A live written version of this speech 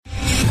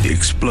The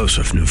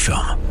explosive new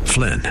film,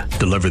 Flynn,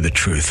 deliver the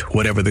truth,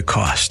 whatever the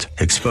cost,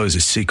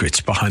 exposes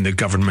secrets behind the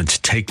government's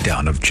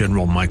takedown of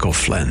General Michael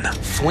Flynn.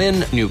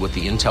 Flynn knew what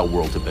the intel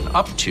world had been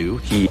up to.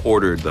 He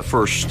ordered the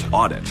first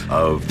audit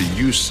of the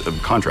use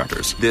of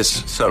contractors.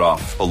 This set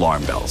off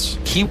alarm bells.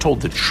 He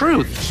told the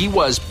truth. He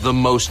was the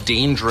most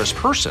dangerous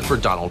person for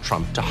Donald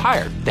Trump to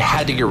hire. They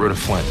had to get rid of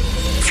Flynn.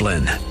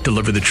 Flynn,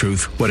 deliver the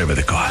truth, whatever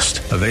the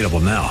cost. Available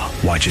now.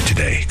 Watch it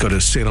today. Go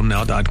to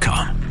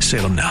salemnow.com.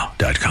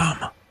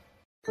 salemnow.com.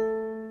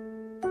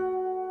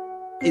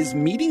 Is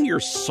meeting your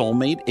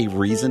soulmate a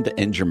reason to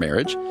end your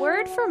marriage?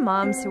 Word for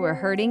moms who are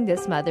hurting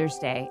this Mother's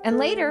Day. And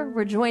later,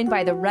 we're joined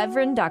by the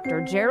Reverend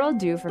Dr. Gerald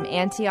Dew from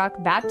Antioch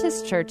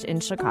Baptist Church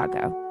in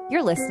Chicago.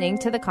 You're listening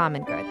to The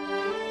Common Good.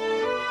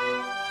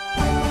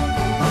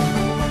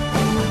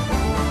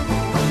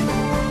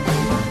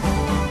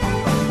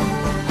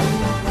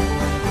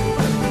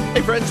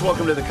 Hey friends,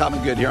 welcome to The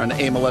Common Good here on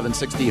AM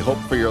 1160, Hope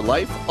for Your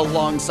Life,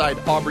 alongside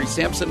Aubrey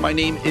Sampson. My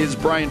name is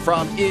Brian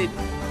Fromm. It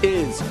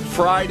is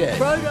Friday.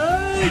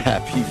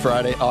 Happy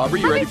Friday,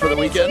 Aubrey. You ready for the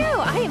weekend? Too.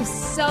 I am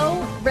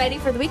so ready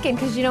for the weekend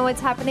because you know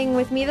what's happening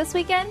with me this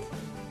weekend?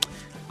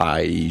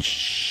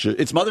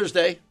 It's Mother's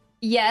Day.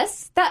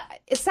 Yes.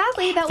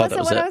 Sadly, that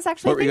wasn't what I was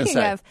actually thinking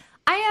of.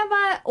 I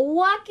am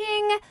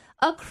walking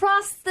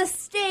across the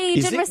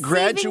stage and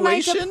receiving my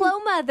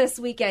diploma this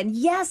weekend.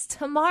 Yes,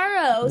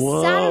 tomorrow,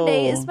 Whoa.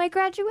 Saturday, is my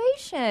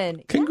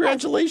graduation.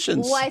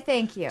 Congratulations. Yes. Why,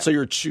 thank you. So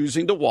you're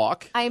choosing to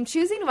walk. I am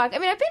choosing to walk. I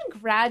mean, I've been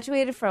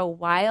graduated for a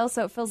while,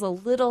 so it feels a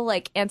little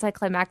like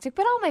anticlimactic,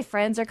 but all my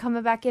friends are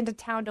coming back into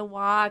town to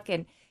walk,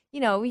 and you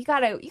know, you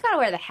gotta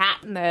wear the hat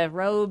and the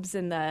robes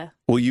and the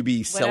Will you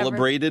be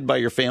celebrated by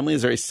your family?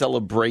 Is there a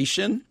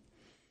celebration?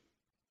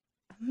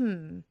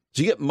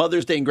 So you get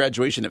Mother's Day and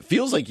graduation. It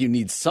feels like you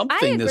need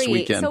something this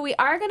weekend. So we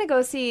are going to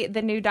go see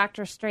the new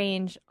Doctor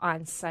Strange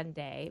on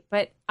Sunday,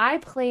 but I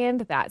planned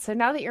that. So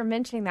now that you're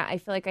mentioning that, I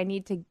feel like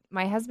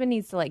my husband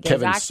needs to get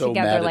Kevin's his act so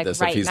together mad at like this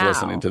right if he's now.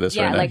 listening to this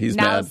right now. Like He's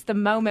now's mad. the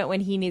moment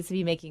when he needs to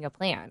be making a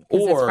plan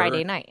because it's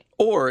Friday night.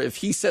 Or if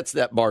he sets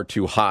that bar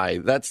too high,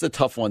 that's the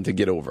tough one to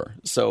get over.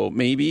 So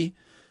maybe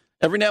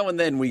every now and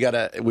then we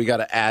gotta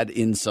add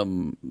in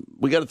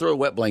we gotta throw a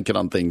wet blanket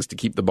on things to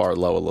keep the bar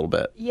low a little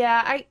bit.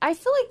 Yeah, I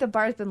feel like the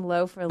bar's been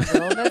low for a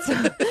little bit.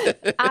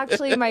 So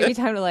actually, it might be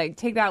time to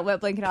take that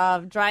wet blanket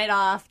off, dry it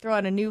off, throw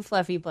on a new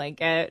fluffy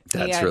blanket.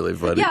 That's really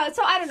funny. Yeah,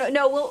 so I don't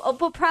know. No,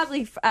 we'll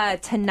probably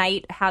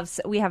tonight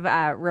we have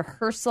a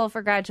rehearsal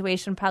for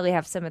graduation. Probably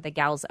have some of the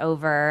gals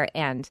over,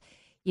 and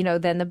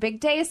then the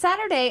big day is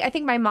Saturday. I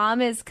think my mom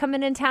is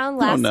coming in town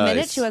last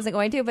minute. She wasn't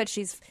going to, but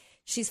she's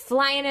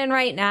flying in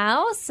right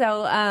now.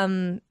 So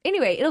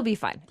anyway, it'll be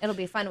fun. It'll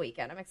be a fun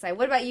weekend. I'm excited.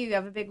 What about you? You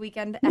have a big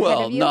weekend ahead of you?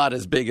 Well, not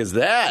as big as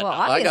that. Well,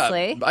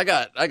 obviously.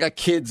 I got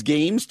kids'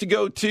 games to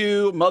go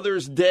to.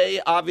 Mother's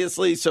Day,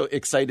 obviously. So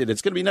excited.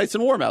 It's going to be nice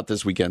and warm out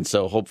this weekend.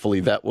 So hopefully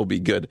that will be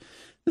good.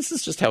 This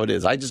is just how it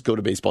is. I just go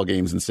to baseball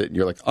games and sit, and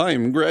you're like,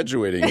 I'm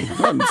graduating.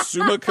 I'm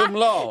summa cum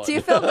laude. Do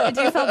you feel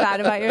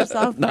bad about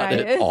yourself, Not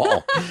Brian? at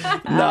all.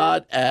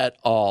 Not at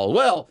all.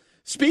 Well,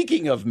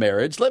 speaking of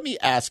marriage, let me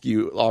ask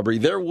you, Aubrey,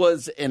 there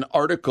was an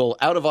article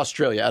out of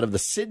Australia, out of the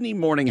Sydney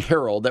Morning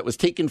Herald, that was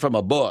taken from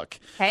a book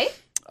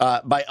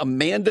by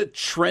Amanda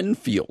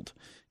Trenfield,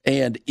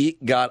 and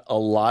it got a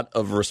lot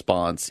of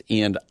response.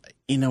 And not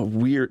in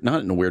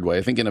a weird way,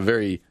 I think in a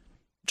very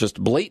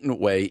just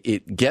blatant way,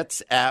 it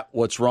gets at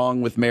what's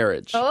wrong with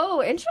marriage.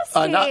 Oh,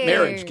 interesting. Not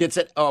marriage. Gets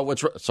at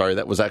sorry,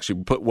 that was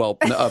actually put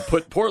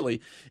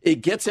poorly.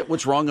 It gets at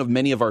what's wrong of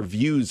many of our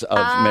views of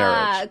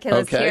marriage. Okay,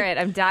 let's hear it.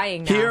 I'm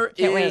dying now. Here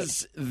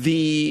is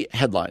the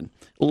headline.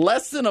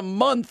 Less than a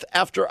month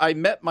after I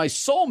met my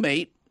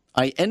soulmate,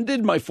 I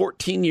ended my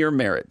 14-year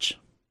marriage.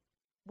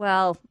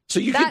 Well,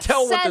 so you can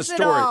tell what the story,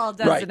 it all,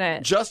 doesn't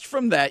it? Just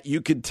from that, you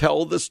could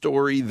tell the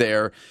story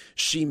there.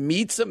 She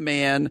meets a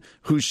man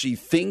who she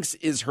thinks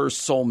is her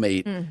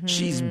soulmate. Mm-hmm.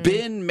 She's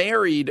been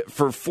married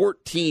for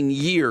 14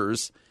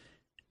 years,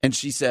 and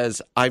she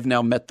says, "I've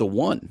now met the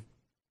one."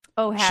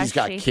 Oh, has She's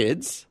got she?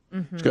 kids.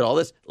 Mm-hmm. She's got all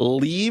this.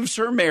 Leaves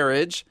her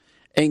marriage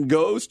and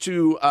goes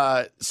to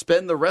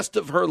spend the rest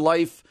of her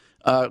life.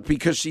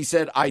 Because she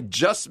said, I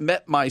just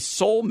met my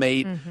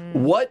soulmate.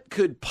 Mm-hmm. What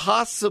could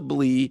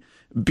possibly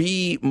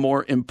be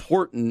more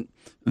important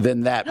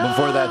than that?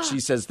 Before that, she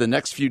says, the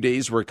next few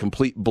days were a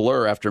complete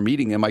blur after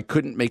meeting him. I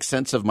couldn't make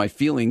sense of my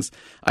feelings.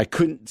 I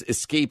couldn't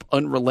escape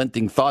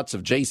unrelenting thoughts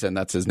of Jason.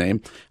 That's his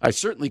name. I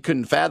certainly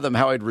couldn't fathom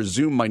how I'd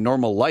resume my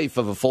normal life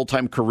of a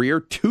full-time career,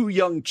 2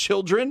 young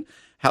children,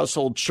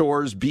 household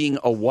chores, being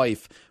a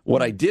wife.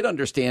 What I did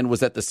understand was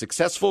that the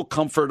successful,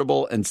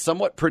 comfortable, and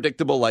somewhat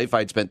predictable life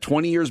I'd spent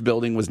 20 years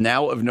building was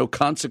now of no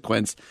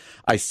consequence.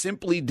 I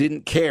simply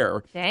didn't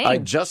care. Dang. I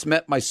just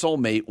met my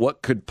soulmate.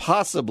 What could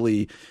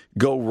possibly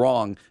go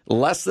wrong?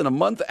 Less than a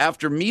month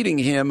after meeting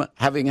him,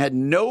 having had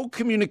no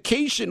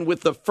communication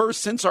with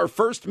since our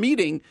first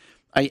meeting,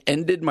 I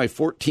ended my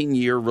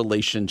 14-year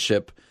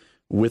relationship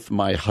with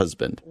my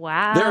husband.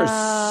 Wow. There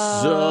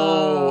are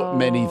so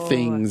many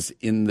things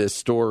in this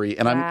story.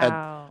 And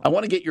wow. I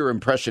want to get your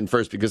impression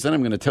first because then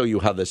I'm going to tell you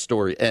how this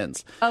story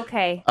ends.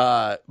 Okay.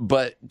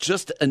 But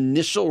just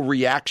initial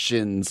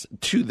reactions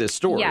to this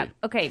story. Yeah.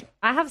 Okay.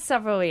 I have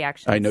several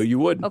reactions. I know you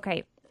would.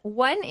 Okay.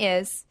 One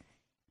is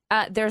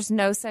there's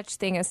no such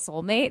thing as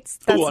soulmates.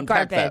 That's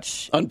unpack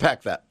garbage. That.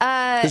 Unpack that.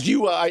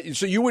 Because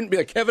so you wouldn't be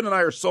like, Kevin and I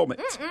are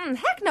soulmates.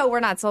 Heck no, we're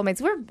not soulmates.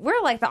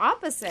 We're like the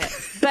opposite.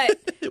 But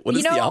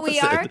you know what we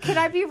are? Can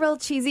I be real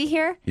cheesy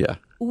here? Yeah.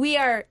 We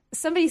are,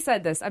 somebody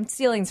said this. I'm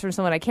stealing this from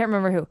someone. I can't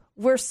remember who.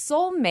 We're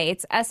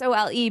soulmates,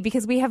 SOLE,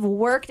 because we have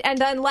worked and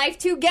done life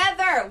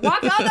together.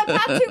 Walk on the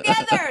path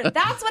together.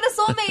 That's what a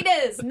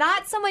soulmate is.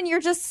 Not someone you're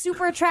just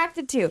super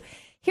attracted to.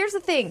 Here's the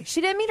thing.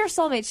 She didn't meet her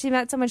soulmate. She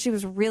met someone she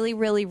was really,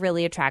 really,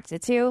 really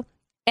attracted to.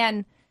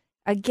 And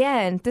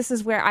again, this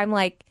is where I'm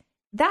like,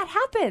 that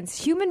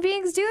happens. Human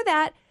beings do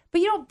that.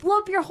 But you don't blow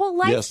up your whole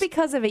life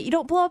because of it. You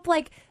don't blow up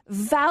like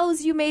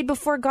vows you made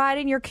before God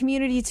and your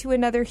community to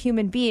another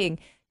human being.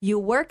 You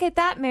work at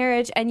that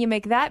marriage and you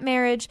make that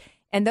marriage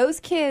and those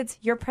kids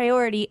your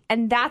priority.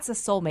 And that's a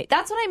soulmate.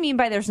 That's what I mean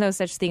by there's no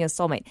such thing as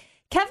soulmate.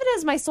 Kevin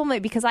is my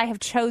soulmate because I have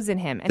chosen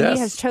him and he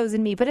has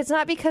chosen me. But it's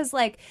not because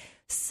like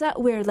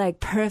we're like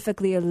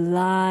perfectly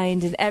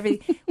aligned and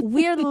everything.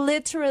 We're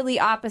literally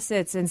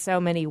opposites in so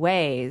many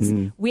ways.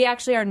 We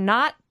actually are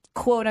not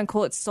quote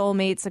unquote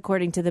soulmates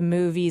according to the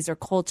movies or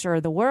culture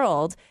or the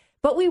world.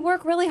 But we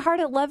work really hard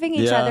at loving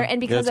each other,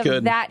 and because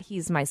of that,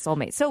 he's my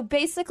soulmate. So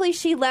basically,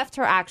 she left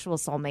her actual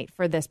soulmate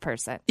for this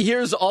person.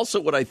 Here's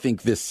also what I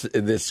think this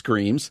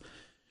screams.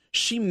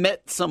 She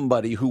met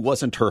somebody who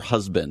wasn't her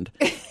husband.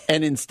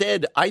 And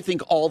instead, I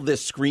think all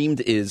this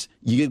screamed is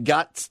you've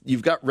got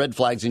red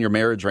flags in your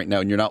marriage right now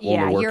and you're not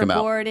willing to work them out.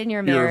 You're bored in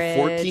your marriage.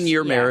 You're a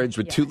 14-year marriage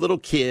with 2 little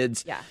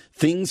kids. Yeah.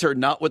 Things are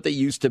not what they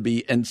used to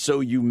be. And so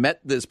you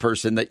met this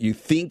person that you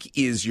think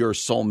is your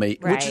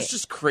soulmate, which is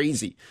just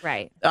crazy.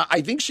 Right.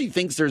 I think she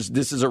thinks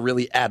this is a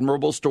really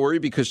admirable story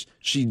because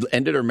she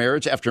ended her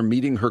marriage after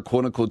meeting her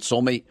quote-unquote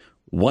soulmate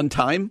one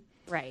time.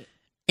 Right.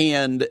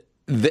 And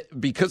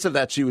because of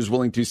that, she was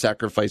willing to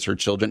sacrifice her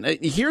children.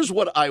 Here's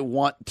what I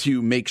want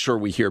to make sure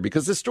we hear,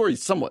 because this story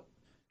is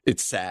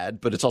it's sad,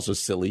 but it's also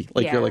silly.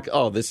 Like you're like,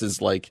 oh, this is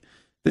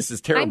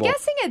terrible. I'm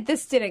guessing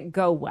this didn't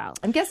go well.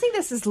 I'm guessing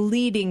this is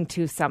leading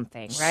to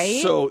something,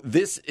 right? So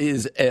this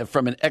is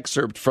from an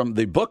excerpt from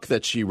the book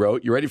that she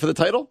wrote. You ready for the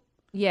title?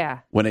 Yeah.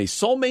 When a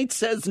Soulmate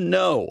Says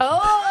No.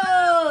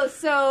 Oh,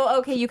 so,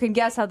 okay, you can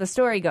guess how the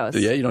story goes.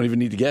 Yeah, you don't even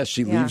need to guess.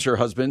 She leaves her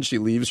husband, she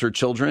leaves her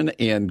children,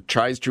 and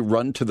tries to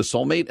run to the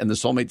soulmate, and the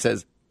soulmate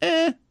says,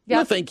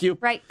 no thank you.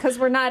 Right, because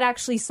we're not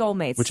actually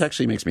soulmates. Which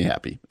actually makes me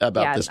happy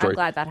about this story. I'm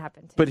glad that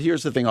happened too. But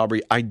here's the thing,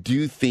 Aubrey. I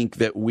do think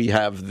that we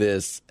have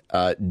this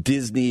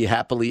Disney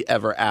happily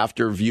ever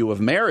after view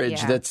of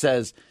marriage that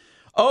says,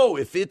 oh,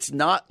 if it's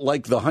not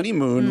like the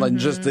honeymoon and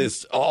just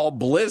this all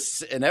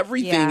bliss and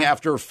everything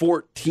after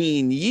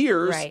 14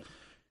 years,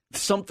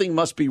 something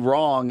must be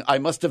wrong. I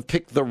must have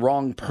picked the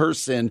wrong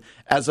person,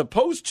 as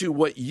opposed to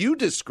what you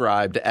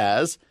described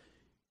as,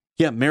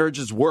 marriage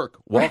is work.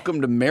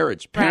 Welcome to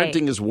marriage.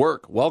 Parenting is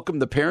work.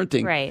 Welcome to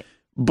parenting. Right.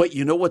 But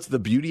you know what's the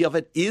beauty of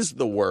it? Is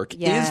the work,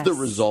 is the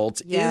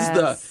results,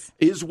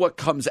 is what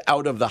comes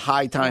out of the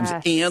high times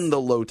and the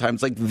low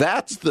times. Like,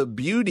 that's the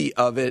beauty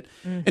of it.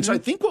 And so I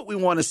think what we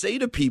want to say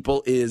to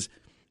people is,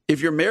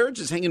 if your marriage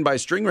is hanging by a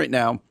string right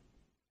now,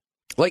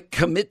 like,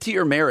 commit to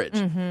your marriage.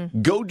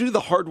 Go do the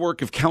hard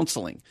work of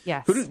counseling.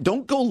 Yes.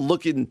 Don't go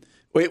looking.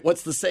 Wait,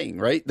 what's the saying,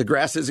 right? The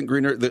grass isn't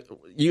greener.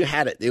 You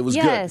had it. It was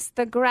good. Yes,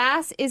 the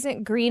grass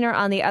isn't greener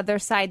on the other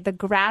side. The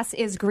grass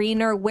is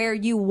greener where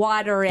you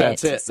water it.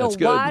 That's it. So That's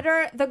good.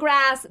 water the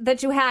grass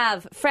that you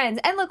have,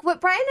 friends. And look,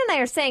 what Brian and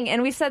I are saying,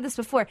 and we've said this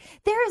before,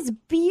 there is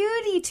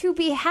beauty to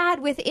be had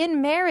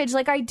within marriage.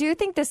 Like, I do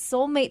think this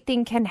soulmate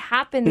thing can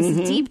happen,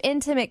 this deep,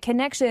 intimate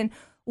connection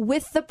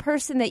with the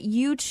person that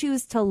you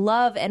choose to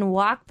love and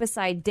walk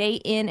beside day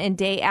in and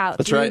day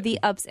out through the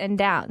ups and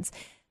downs.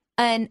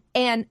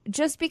 And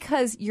just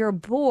because you're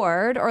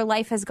bored or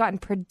life has gotten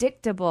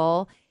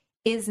predictable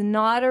is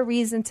not a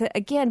reason to,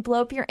 again,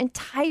 blow up your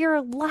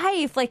entire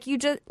life.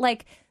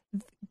 Like,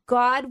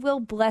 God will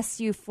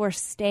bless you for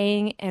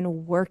staying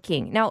and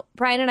working. Now,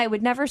 Brian and I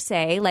would never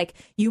say, like,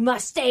 you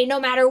must stay no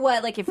matter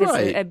what. Like, if it's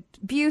an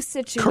abuse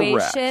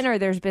situation or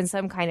there's been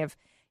some kind of,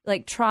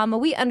 like, trauma,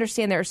 we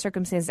understand there are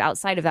circumstances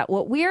outside of that.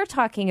 What we're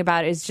talking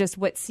about is just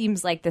what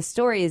seems like the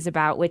story is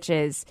about, which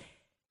is,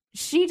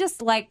 she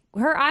just, like,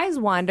 her eyes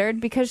wandered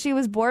because she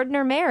was bored in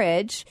her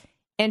marriage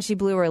and she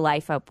blew her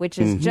life up, which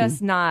is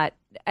just not,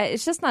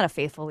 it's just not a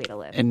faithful way to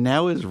live. And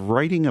now is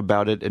writing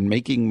about it and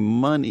making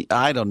money.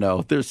 I don't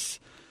know. There's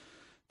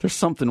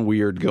something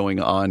weird going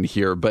on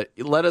here. But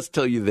let us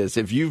tell you this.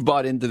 If you've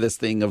bought into this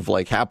thing of,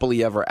 like,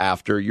 happily ever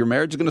after, your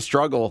marriage is going to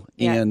struggle.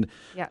 And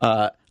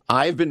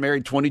I've been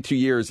married 22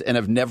 years and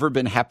have never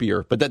been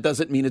happier, but that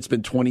doesn't mean it's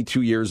been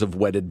 22 years of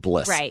wedded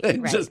bliss. Right.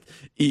 Just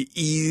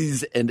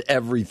ease and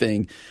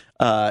everything.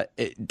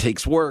 It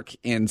takes work,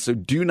 and so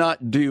do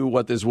not do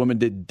what this woman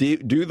did.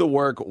 Do the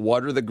work,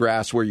 water the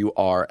grass where you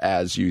are,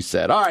 as you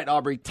said. All right,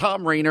 Aubrey,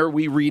 Tom Rainer,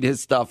 we read his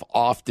stuff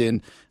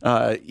often.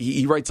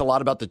 He writes a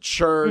lot about the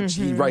church.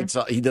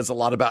 He does a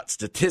lot about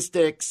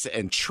statistics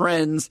and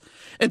trends.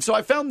 And so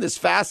I found this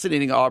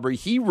fascinating, Aubrey.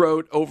 He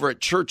wrote over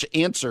at Church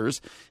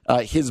Answers,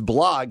 his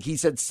blog, he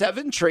said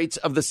 7 traits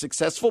of the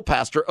successful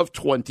pastor of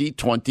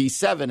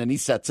 2027, and he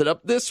sets it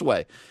up this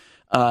way.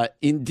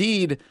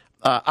 Indeed,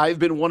 I've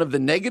been one of the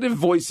negative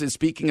voices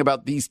speaking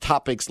about these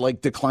topics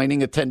like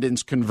declining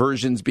attendance,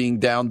 conversions being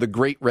down, the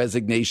great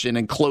resignation,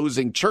 and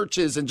closing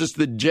churches, and just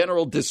the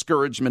general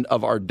discouragement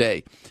of our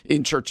day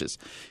in churches.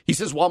 He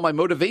says, while my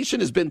motivation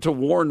has been to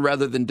warn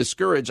rather than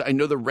discourage, I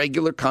know the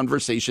regular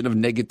conversation of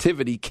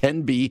negativity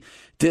can be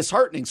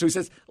disheartening. So he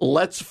says,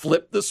 let's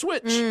flip the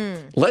switch.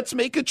 Let's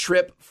make a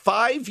trip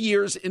 5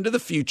 years into the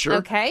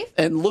future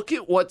and look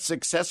at what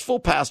successful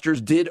pastors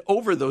did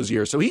over those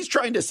years. So he's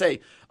trying to say,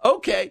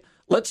 okay,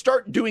 let's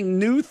start doing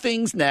new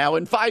things now.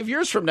 And 5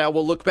 years from now,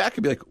 we'll look back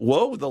and be like,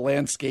 whoa, the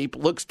landscape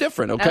looks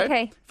different.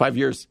 Okay. 5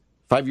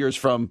 years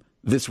from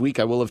this week,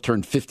 I will have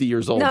turned 50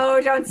 years old.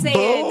 No, don't say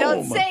it.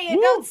 Don't say it.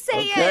 Don't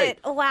say it.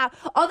 Wow.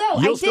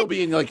 Although you'll still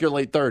be in like your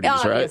late 30s,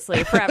 obviously,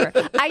 right?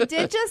 Forever. I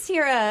did just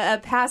hear a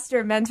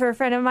pastor mentor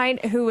friend of mine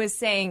who was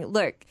saying,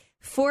 look,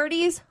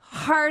 40s,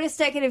 hardest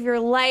decade of your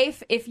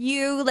life. If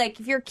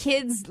your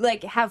kids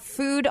have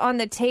food on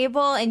the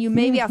table and you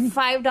maybe have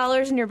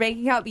 $5 in your bank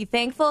account, be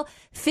thankful.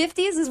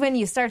 50s is when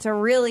you start to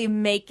really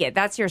make it.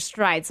 That's your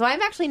stride. So I'm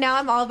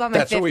all about my 50s.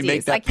 That's where we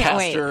make that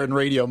pastor and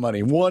radio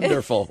money.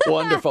 Wonderful.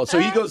 Wonderful. So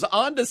he goes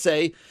on to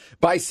say,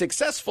 by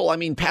successful, I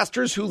mean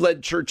pastors who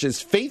led churches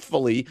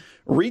faithfully,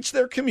 reached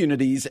their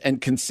communities,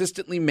 and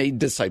consistently made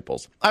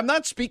disciples. I'm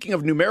not speaking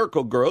of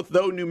numerical growth,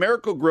 though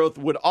numerical growth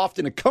would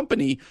often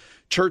accompany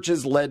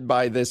churches led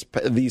by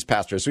these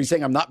pastors. So he's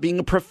saying, I'm not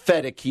being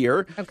prophetic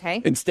here.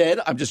 Okay. Instead,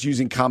 I'm just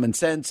using common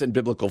sense and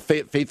biblical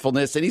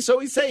faithfulness. And he's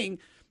saying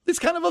it's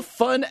kind of a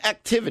fun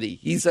activity.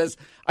 He says,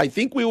 I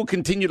think we will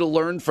continue to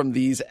learn from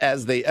these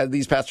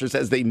these pastors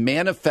as they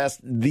manifest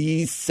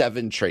these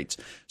 7 traits.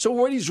 So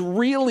what he's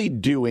really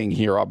doing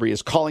here, Aubrey,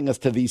 is calling us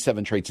to these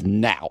 7 traits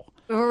now.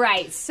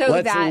 Right.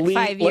 So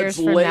 5 years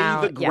from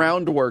now. Let's lay the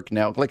groundwork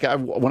now. Like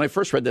when I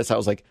first read this, I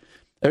was like,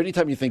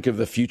 anytime you think of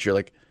the future,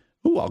 like,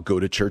 ooh, I'll go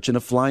to church in a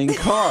flying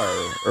car,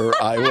 or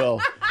I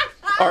will.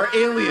 Our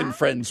alien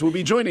friends will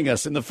be joining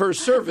us in the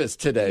first service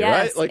today,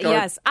 right?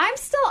 Yes. I'm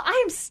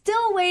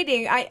still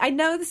waiting. I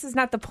know this is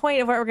not the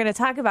point of what we're going to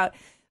talk about,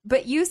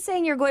 but you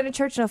saying you're going to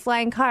church in a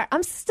flying car,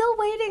 I'm still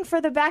waiting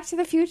for the Back to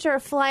the Future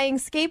flying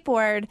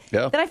skateboard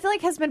that I feel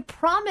like has been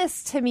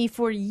promised to me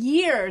for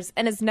years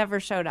and has never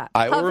showed up.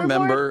 I will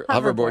remember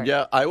hoverboard.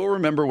 Yeah, I will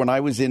remember when I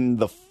was in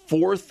the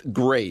 4th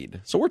grade.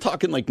 So we're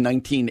talking like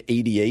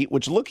 1988,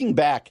 which looking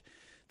back,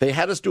 they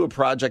had us do a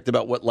project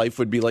about what life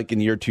would be like in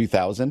the year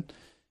 2000.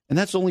 And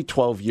that's only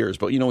 12 years.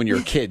 But, when you're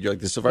a kid, you're like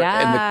this. And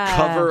the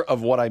cover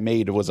of what I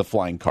made was a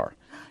flying car.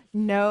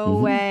 No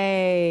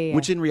way.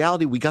 Which in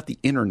reality, we got the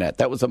internet.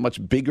 That was a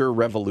much bigger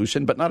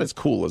revolution, but not as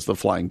cool as the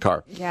flying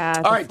car.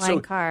 Yeah, All right,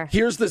 flying car.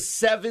 Here's the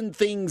 7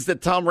 things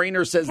that Tom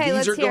Rainer says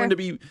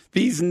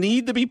these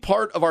need to be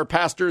part of our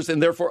pastors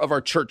and therefore of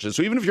our churches.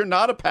 So even if you're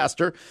not a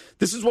pastor,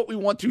 this is what we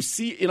want to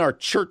see in our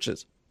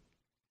churches.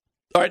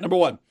 All right, number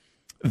 1.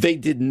 They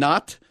did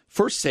not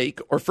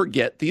forsake or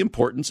forget the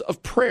importance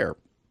of prayer.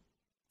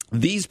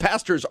 These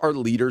pastors are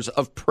leaders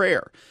of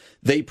prayer.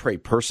 They pray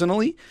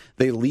personally.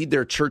 They lead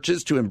their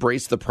churches to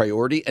embrace the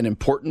priority and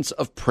importance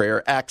of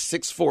prayer. Acts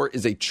 6:4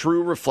 is a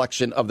true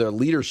reflection of their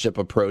leadership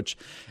approach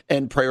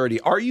and priority.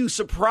 Are you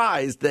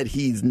surprised that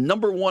he's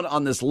number 1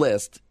 on this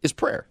list is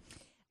prayer?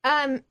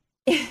 You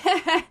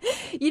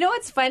know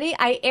what's funny?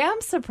 I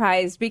am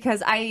surprised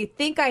because I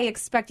think I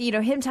expect,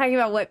 him talking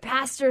about what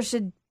pastors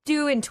should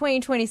do in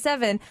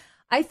 2027.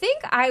 I think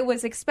I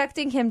was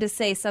expecting him to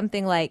say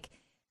something like,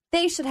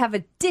 they should have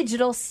a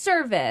digital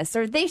service,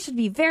 or they should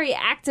be very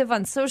active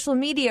on social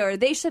media, or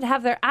they should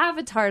have their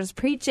avatars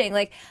preaching.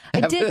 Like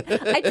I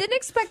didn't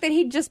expect that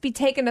he'd just be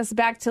taking us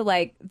back to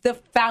like the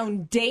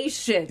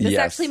foundation. This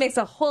actually makes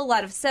a whole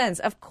lot of sense.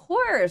 Of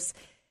course,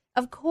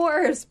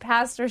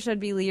 pastors should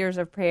be leaders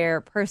of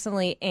prayer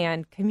personally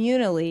and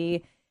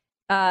communally,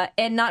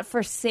 and not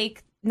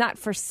forsake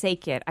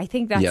it. I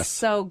think that's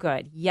so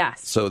good.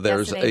 Yes. So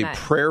there's a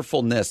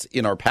prayerfulness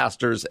in our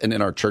pastors and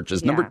in our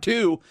churches. Number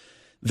 2,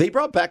 they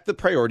brought back the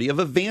priority of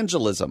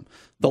evangelism.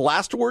 The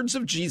last words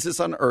of Jesus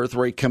on earth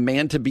were a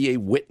command to be a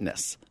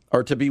witness,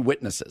 or to be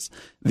witnesses.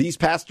 These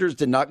pastors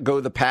did not go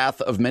the path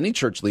of many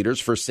church leaders,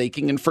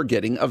 forsaking and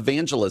forgetting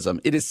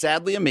evangelism. It is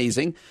sadly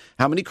amazing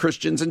how many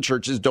Christians and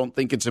churches don't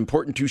think it's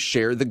important to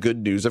share the good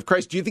news of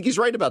Christ. Do you think he's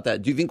right about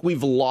that? Do you think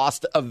we've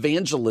lost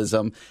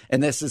evangelism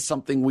and this is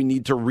something we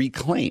need to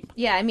reclaim?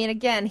 Yeah, I mean,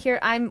 again,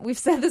 we've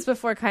said this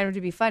before kind of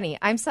to be funny.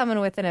 I'm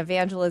someone with an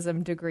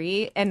evangelism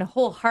degree, and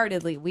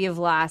wholeheartedly we have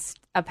lost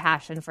a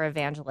passion for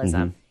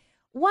evangelism. Mm-hmm.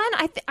 One,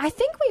 I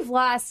think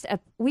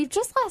we've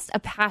just lost a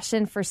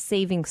passion for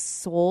saving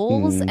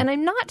souls, and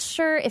I'm not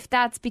sure if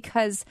that's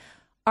because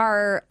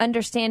our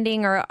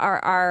understanding or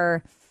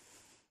our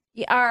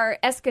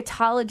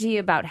eschatology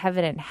about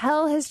heaven and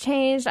hell has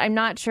changed. I'm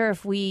not sure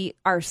if we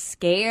are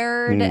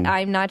scared.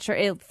 I'm not sure.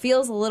 It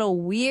feels a little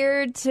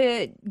weird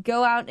to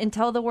go out and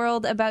tell the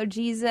world about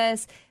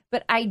Jesus.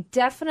 But I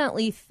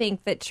definitely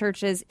think that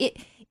churches,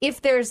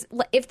 if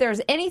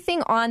there's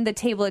anything on the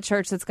table at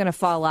church that's going to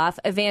fall off,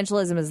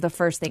 evangelism is the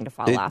first thing to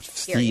fall off. It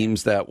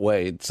seems that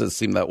way. It does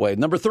seem that way.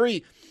 Number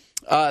 3.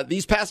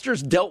 These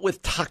pastors dealt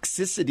with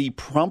toxicity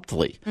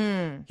promptly.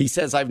 He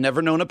says, I've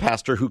never known a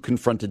pastor who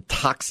confronted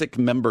toxic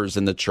members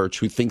in the church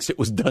who thinks it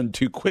was done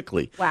too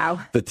quickly.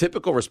 Wow. The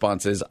typical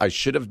response is, I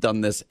should have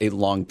done this a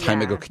long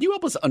time ago. Can you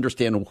help us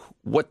understand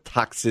what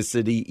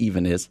toxicity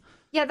even is?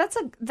 Yeah,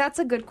 that's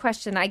a good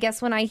question. I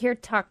guess when I hear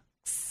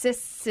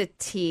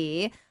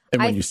toxicity...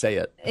 And when you say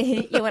it.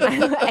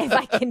 If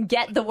I can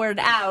get the word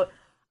out,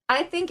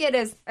 I think it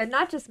is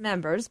not just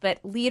members, but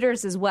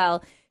leaders as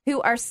well,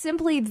 who are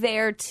simply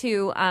there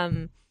to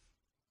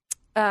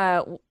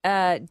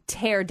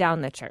tear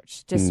down the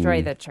church,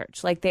 destroy the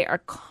church. Like they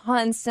are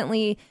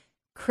constantly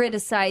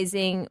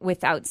criticizing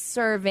without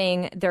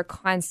serving. They're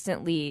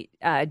constantly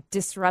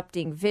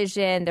disrupting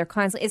vision.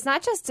 It's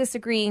not just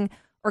disagreeing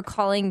or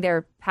calling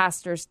their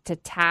pastors to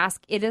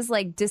task. It is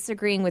like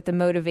disagreeing with the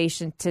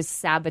motivation to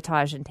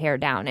sabotage and tear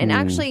down. And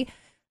actually,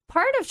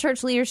 part of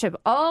church leadership,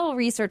 all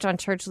research on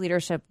church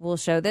leadership will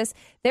show this.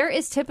 There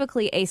is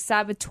typically a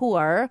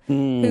saboteur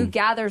who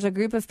gathers a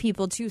group of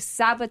people to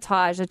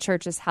sabotage a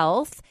church's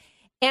health.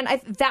 And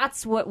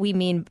that's what we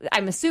mean.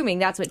 I'm assuming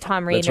that's what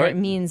Tom Rainer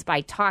means by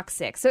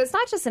toxic. So it's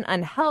not just an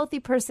unhealthy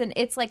person.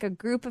 It's like a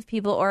group of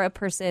people or a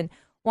person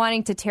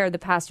wanting to tear the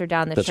pastor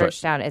down, the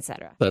church down,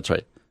 etc. That's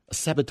right. A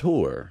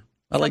saboteur.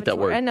 I like that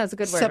word. I know, it's a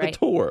good word,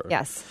 saboteur. Right?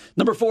 Yes.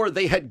 Number 4,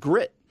 they had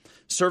grit.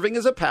 Serving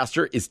as a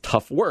pastor is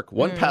tough work.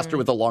 One pastor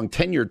with a long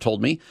tenure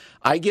told me,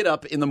 I get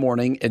up in the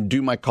morning and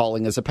do my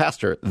calling as a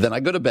pastor. Then I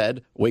go to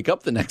bed, wake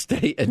up the next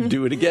day, and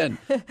do it again.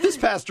 This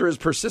pastor is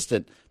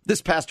persistent. This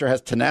pastor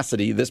has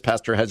tenacity. This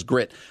pastor has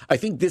grit. I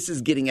think this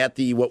is getting at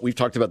what we've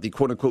talked about, the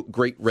quote-unquote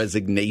great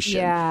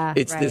resignation. Yeah,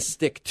 it's this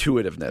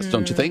stick-to-itiveness,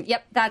 don't you think?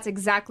 Yep, that's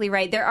exactly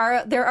right. There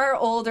are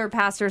older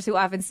pastors who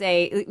often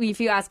say,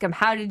 if you ask them,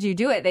 how did you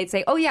do it? They'd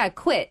say, oh, yeah, I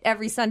quit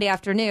every Sunday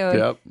afternoon.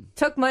 Yep.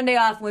 Took Monday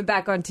off, went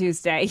back on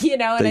Tuesday.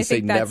 And I think say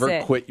that's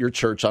never quit your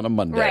church on a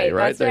Monday,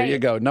 right? There you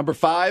go. Number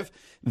 5,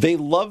 they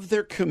love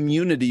their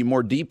community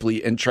more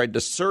deeply and tried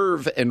to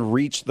serve and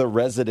reach the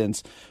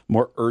residents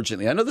more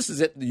urgently. I know this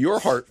is at your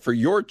heart for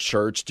your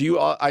church. Do you?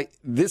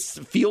 This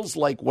feels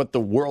like what the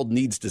world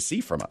needs to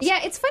see from us. Yeah,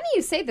 it's funny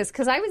you say this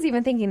because I was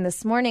even thinking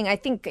this morning. I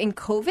think in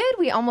COVID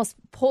we almost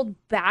pulled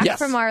back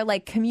from our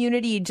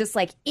community, just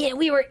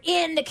we were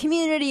in the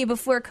community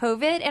before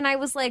COVID, and I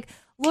was like,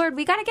 Lord,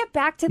 we got to get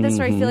back to this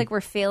where I feel like we're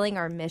failing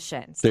our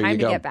mission. It's time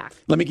to get back.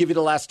 Let me give you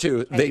the last 2.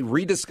 Okay. They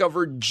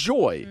rediscovered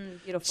joy.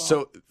 Beautiful.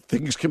 So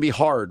things can be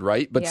hard,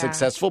 right? But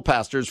successful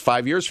pastors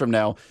 5 years from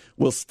now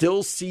will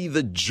still see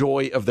the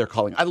joy of their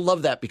calling. I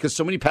love that because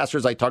so many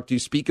pastors I talk to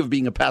speak of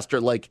being a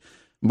pastor like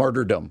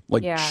martyrdom,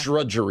 like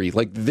drudgery,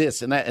 like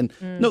this and that. And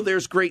no,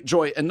 there's great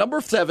joy. And number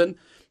 7,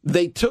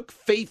 they took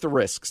faith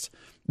risks.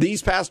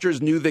 These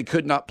pastors knew they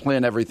could not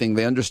plan everything.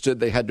 They understood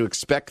they had to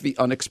expect the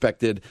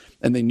unexpected,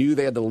 and they knew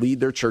they had to lead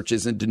their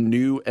churches into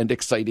new and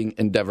exciting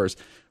endeavors.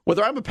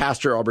 Whether I'm a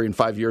pastor, Aubrey, in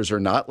 5 years or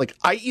not,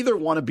 I either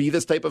want to be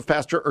this type of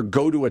pastor or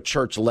go to a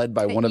church led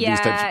by one of these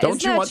types.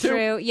 Don't you want to?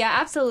 True? Yeah,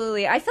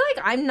 absolutely. I feel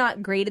like I'm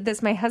not great at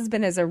this. My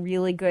husband is a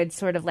really good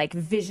sort of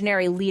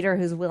visionary leader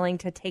who's willing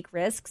to take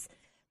risks.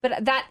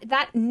 But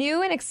that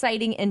new and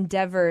exciting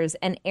endeavors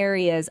and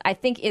areas, I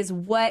think, is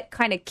what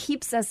kind of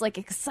keeps us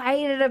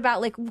excited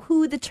about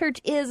who the church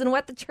is and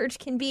what the church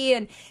can be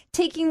and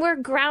taking more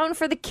ground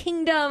for the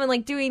kingdom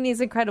and doing these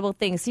incredible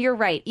things. So you're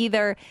right.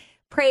 Either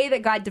pray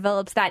that God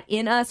develops that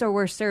in us or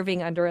we're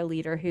serving under a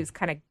leader who's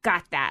kind of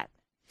got that.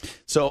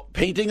 So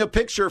painting a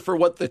picture for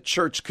what the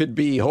church could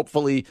be.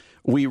 Hopefully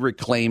we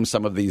reclaim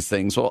some of these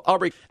things. Well,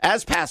 Aubrey,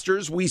 as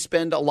pastors, we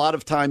spend a lot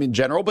of time in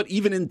general, but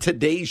even in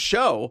today's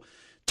show,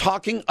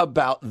 talking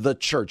about the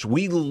church.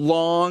 We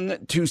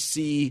long to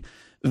see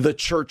the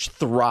church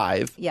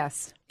thrive.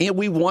 Yes. And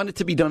we want it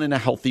to be done in a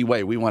healthy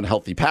way. We want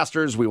healthy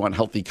pastors. We want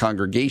healthy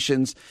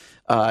congregations.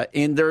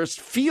 And there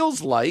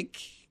feels like,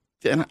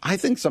 and I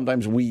think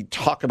sometimes we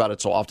talk about it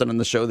so often on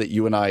the show that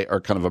you and I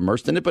are kind of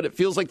immersed in it, but it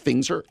feels like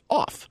things are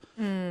off,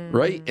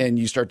 right? And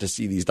you start to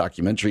see these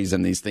documentaries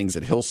and these things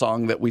at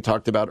Hillsong that we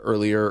talked about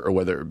earlier, or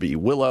whether it be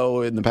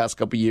Willow in the past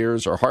couple of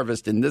years or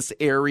Harvest in this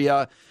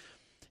area.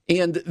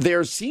 And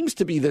there seems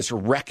to be this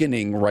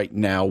reckoning right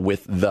now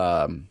with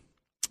to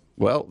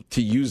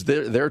use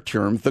their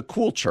term, the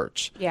cool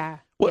church. Yeah.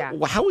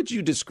 How would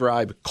you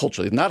describe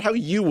culturally? Not how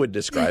you would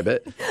describe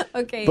it.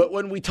 Okay. But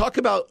when we talk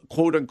about,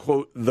 quote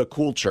unquote, the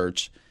cool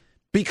church,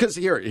 because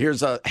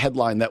here's a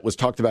headline that was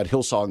talked about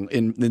Hillsong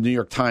in the New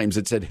York Times.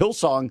 It said,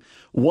 Hillsong,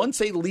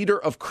 once a leader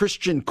of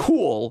Christian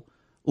cool,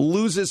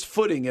 loses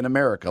footing in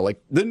America.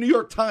 Like the New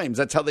York Times,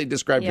 that's how they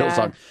describe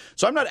Hillsong.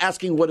 So I'm not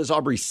asking what does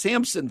Aubrey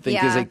Sampson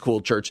think is a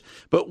cool church,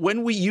 but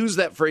when we use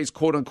that phrase,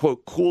 quote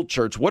unquote, cool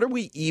church, what are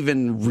we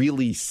even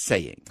really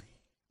saying?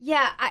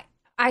 Yeah,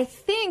 I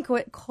think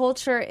what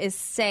culture is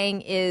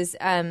saying is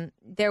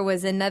there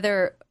was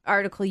another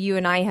article you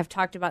and I have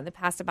talked about in the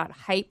past about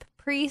hype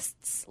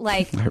priests.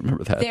 Like, I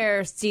remember that.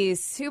 There's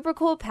these super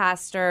cool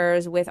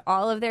pastors with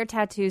all of their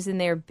tattoos and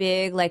their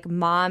big, like,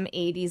 mom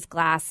 80s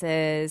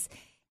glasses,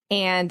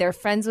 and they're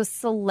friends with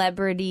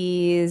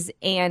celebrities,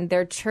 and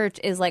their church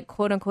is, like,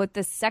 quote unquote,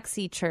 the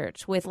sexy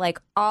church with, like,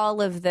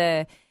 all of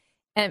the.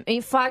 I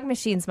mean, fog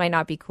machines might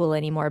not be cool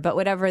anymore, but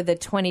whatever the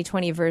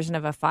 2020 version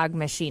of a fog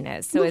machine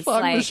is. So it's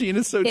fog like, machine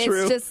is so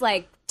true. It's just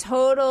like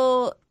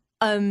total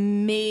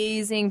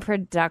amazing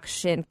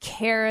production,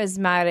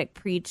 charismatic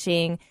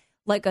preaching,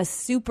 like a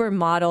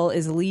supermodel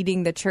is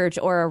leading the church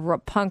or a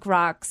punk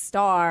rock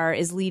star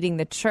is leading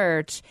the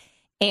church.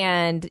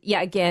 And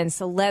yeah, again,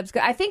 celebs.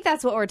 I think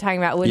that's what we're talking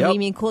about when we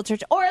mean cool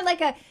church, or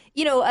like a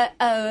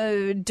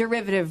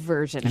derivative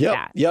version of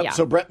that. Yep.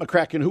 So Brett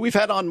McCracken, who we've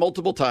had on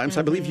multiple times,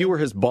 I believe you were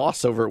his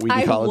boss over at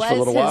Wheaton College for a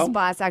little while. I was his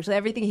boss, actually.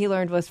 Everything he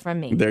learned was from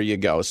me. There you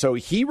go. So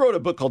he wrote a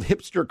book called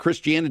Hipster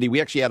Christianity.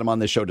 We actually had him on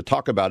this show to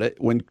talk about it.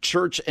 When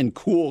church and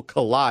cool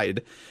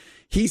collide.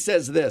 He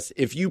says this: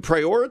 if you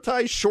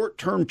prioritize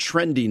short-term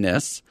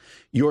trendiness,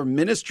 your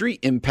ministry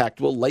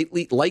impact will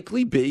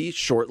likely be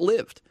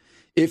short-lived.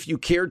 If you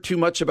care too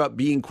much about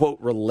being,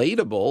 quote,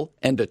 relatable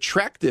and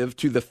attractive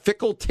to the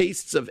fickle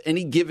tastes of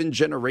any given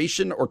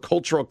generation or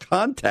cultural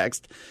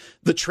context,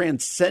 the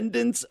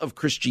transcendence of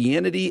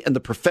Christianity and the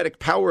prophetic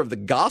power of the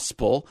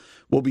gospel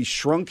will be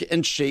shrunk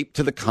and shaped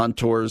to the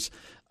contours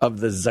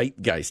of the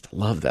zeitgeist.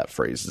 Love that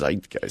phrase,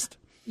 zeitgeist.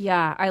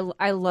 Yeah,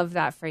 I love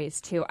that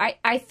phrase, too.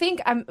 I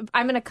think I'm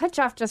going to cut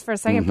you off just for a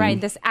second, Brian.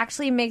 This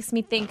actually makes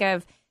me think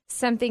of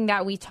something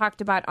that we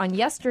talked about on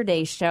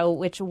yesterday's show,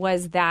 which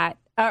was that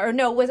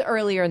it was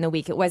earlier in the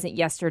week. It wasn't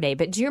yesterday.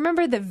 But do you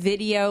remember the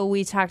video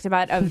we talked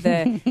about of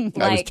the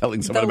I was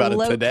telling someone about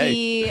Loki it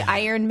today.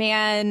 Iron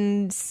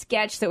Man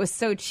sketch that was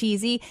so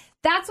cheesy?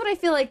 That's what I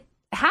feel like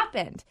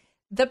happened.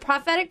 The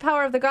prophetic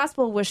power of the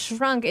gospel was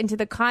shrunk into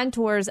the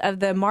contours of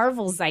the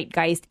Marvel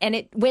zeitgeist, and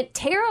it went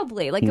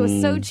terribly. Like, it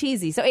was so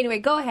cheesy. So anyway,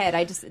 go ahead.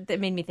 That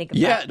made me think of that.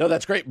 Yeah, no,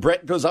 that's great.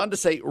 Brett goes on to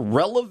say,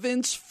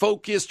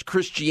 relevance-focused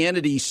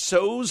Christianity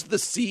sows the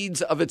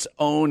seeds of its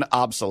own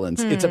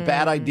obsolescence. It's a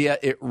bad idea.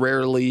 It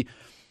rarely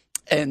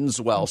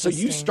ends well. So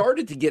you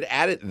started to get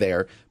at it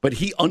there, but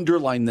he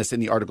underlined this in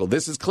the article.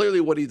 This is clearly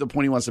the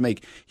point he wants to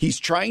make. He's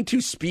trying to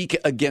speak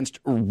against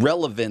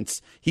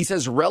relevance. He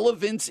says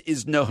relevance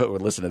is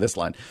listen to this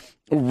line.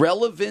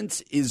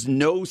 Relevance is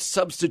no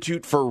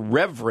substitute for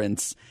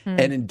reverence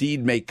and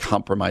indeed may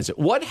compromise it.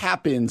 What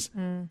happens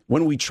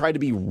when we try to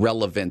be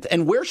relevant?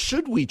 And where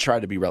should we try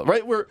to be relevant?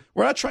 Right? We're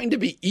not trying to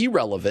be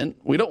irrelevant.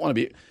 We don't want to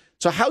be.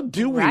 So how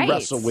do we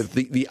wrestle with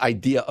the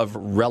idea of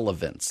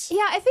relevance?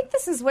 Yeah, I think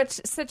this is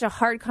such a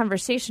hard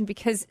conversation,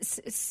 because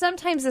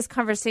sometimes this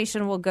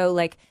conversation will go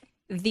like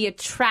the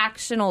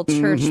attractional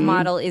church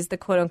model is the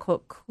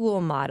quote-unquote cool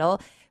model.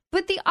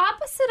 But the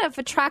opposite of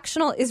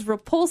attractional is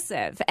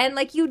repulsive. And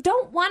like, you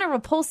don't want a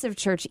repulsive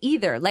church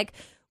either. Like,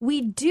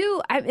 we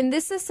do, and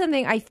this is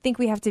something I think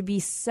we have to be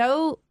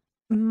so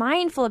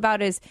mindful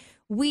about, is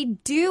we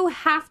do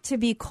have to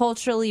be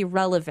culturally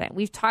relevant.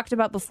 We've talked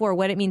about before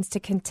what it means to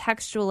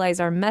contextualize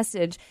our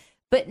message,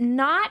 but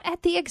not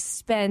at the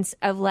expense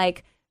of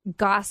like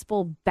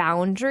gospel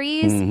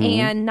boundaries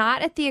and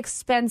not at the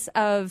expense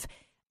of,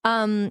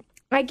 I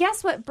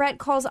guess what Brett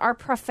calls our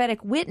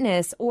prophetic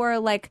witness, or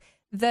like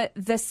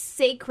the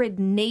sacred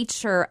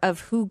nature of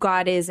who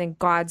God is and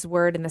God's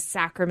word and the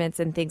sacraments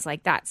and things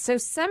like that. So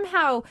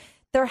somehow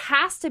there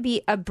has to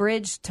be a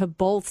bridge to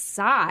both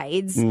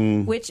sides,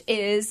 which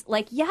is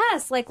like,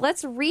 yes, like,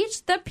 let's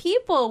reach the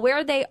people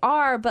where they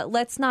are, but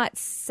let's not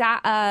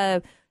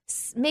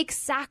make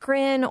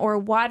saccharine or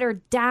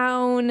watered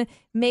down,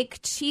 make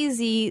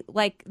cheesy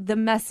like the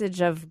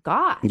message of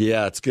God.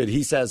 Yeah, it's good.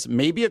 He says,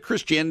 maybe a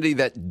Christianity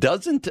that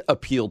doesn't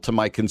appeal to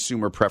my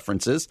consumer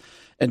preferences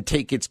and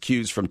take its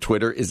cues from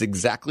Twitter is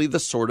exactly the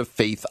sort of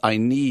faith I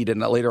need.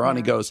 And later on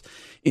he goes,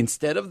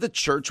 instead of the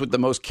church with the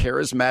most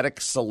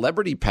charismatic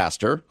celebrity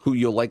pastor, who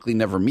you'll likely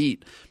never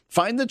meet,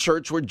 find the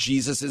church where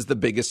Jesus is the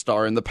biggest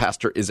star and the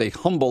pastor is a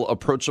humble,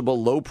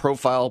 approachable,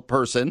 low-profile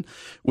person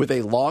with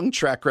a long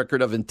track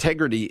record of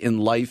integrity in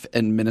life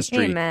and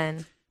ministry.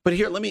 Amen. But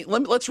here,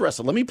 let's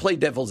wrestle. Let me play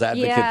devil's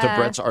advocate to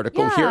Brett's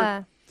article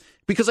here,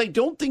 because I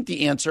don't think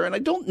the answer, and I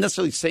don't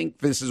necessarily think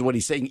this is what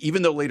he's saying,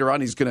 even though later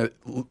on he's going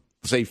to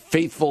say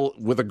faithful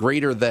with a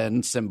greater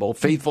than symbol.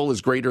 Faithful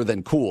is greater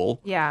than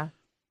cool. Yeah.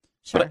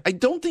 Sure. But I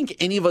don't think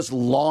any of us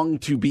long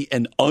to be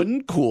an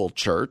uncool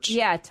church.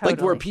 Yeah, totally.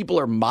 Like where people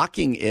are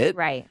mocking it.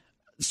 Right.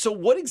 So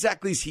what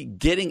exactly is he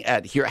getting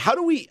at here? How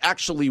do we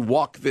actually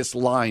walk this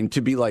line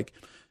to be like,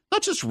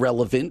 not just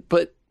relevant,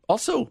 but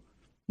also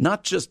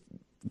not just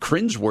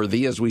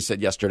cringeworthy, as we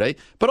said yesterday,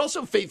 but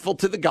also faithful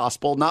to the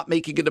gospel, not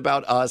making it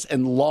about us,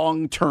 and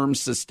long-term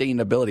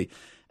sustainability?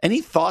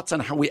 Any thoughts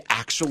on how we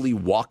actually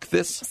walk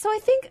this? So I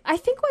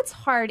think what's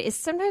hard is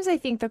sometimes I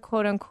think the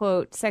quote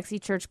unquote sexy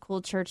church,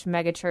 cool church,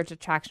 mega church,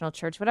 attractional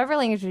church, whatever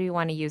language you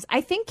want to use, I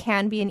think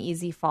can be an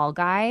easy fall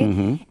guy.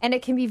 Mm-hmm. And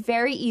it can be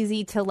very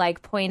easy to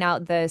like point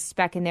out the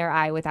speck in their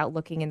eye without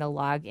looking in the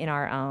log in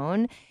our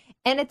own.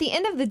 And at the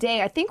end of the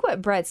day, I think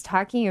what Brett's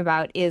talking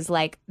about is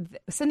like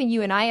something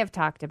you and I have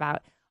talked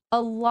about. A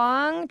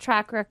long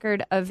track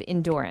record of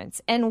endurance.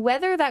 And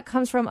whether that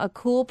comes from a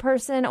cool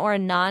person or a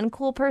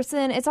non-cool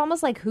person, it's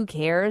almost like who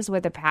cares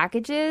what the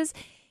package is.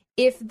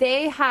 If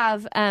they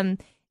have,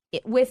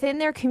 within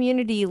their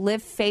community,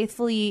 lived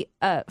faithfully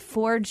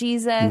for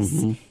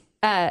Jesus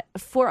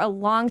for a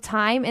long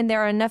time, and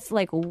there are enough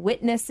like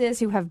witnesses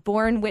who have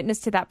borne witness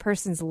to that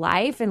person's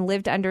life and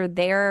lived under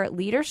their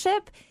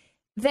leadership,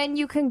 then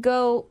you can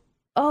go,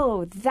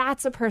 oh,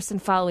 that's a person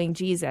following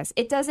Jesus.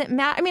 It doesn't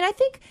matter. I mean, I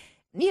think...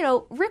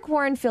 Rick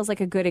Warren feels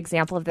like a good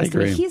example of this. I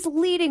mean, he's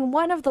leading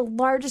one of the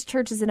largest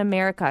churches in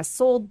America,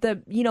 sold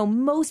the,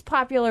 most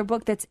popular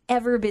book that's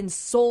ever been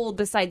sold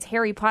besides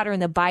Harry Potter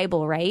and the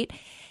Bible, right?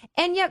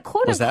 And yet,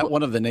 was that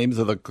one of the names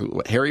of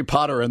the Harry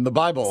Potter and the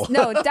Bible?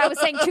 No, I was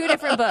saying two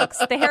different books,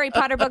 the Harry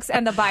Potter books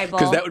and the Bible.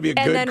 Because that would be a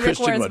good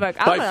Christian one. Book.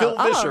 By Phil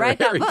Vischer,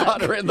 Harry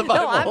Potter and the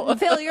Bible. No,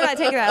 Phil, you're not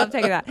taking that. I'm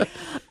taking that.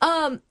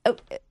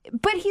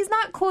 But he's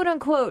not, quote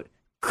unquote,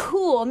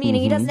 cool,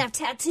 meaning he doesn't have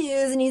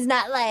tattoos and he's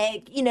not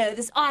like,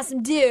 this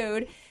awesome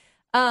dude.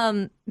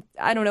 I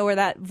don't know where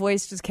that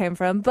voice just came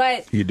from,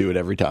 but... You do it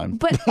every time.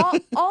 But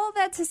all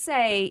that to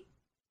say,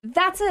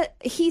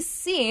 he's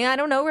seeing, I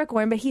don't know Rick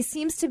Warren, but he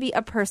seems to be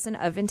a person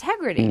of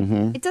integrity.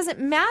 Mm-hmm. It doesn't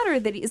matter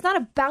that it's not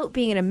about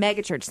being in a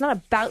mega church. It's not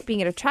about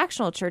being an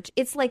attractional church.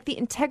 It's like the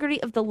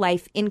integrity of the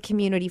life in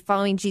community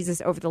following Jesus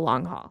over the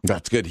long haul.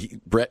 That's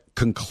good. Brett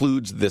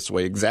concludes this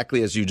way,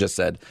 exactly as you just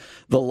said.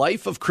 The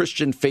life of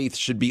Christian faith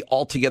should be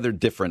altogether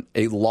different.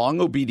 A long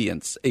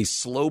obedience, a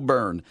slow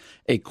burn,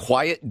 a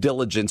quiet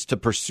diligence to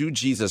pursue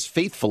Jesus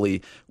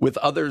faithfully with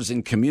others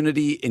in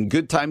community, in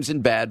good times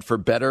and bad, for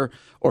better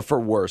or for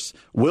worse.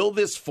 Will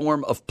this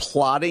form of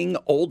plodding,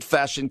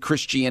 old-fashioned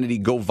Christianity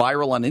go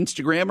viral on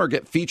Instagram or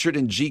get featured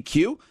in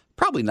GQ?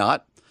 Probably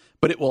not.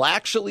 But it will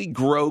actually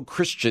grow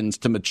Christians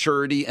to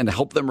maturity and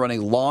help them run a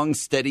long,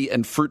 steady,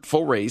 and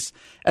fruitful race,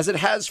 as it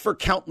has for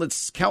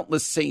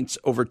countless saints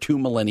over 2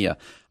 millennia.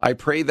 I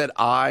pray that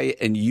I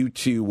and you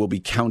too will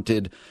be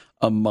counted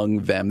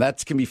among them.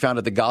 That can be found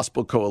at the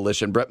Gospel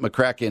Coalition. Brett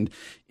McCracken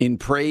in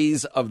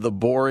praise of the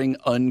boring,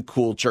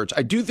 uncool church.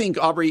 I do think,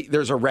 Aubrey,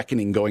 there's a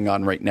reckoning going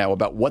on right now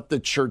about what the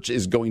church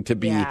is going to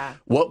be,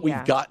 what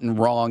we've gotten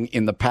wrong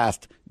in the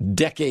past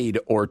decade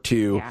or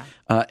two.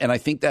 Yeah. And I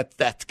think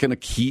that's going to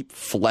keep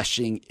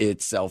fleshing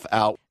itself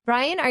out.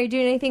 Brian, are you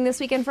doing anything this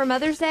weekend for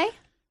Mother's Day?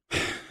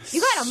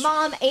 You got a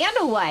mom and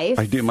a wife.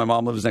 I do. My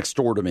mom lives next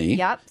door to me.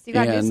 Yep. So you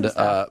got to do some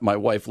stuff. My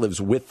wife lives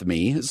with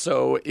me.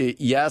 So,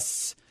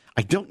 yes,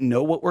 I don't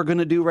know what we're going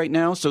to do right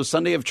now. So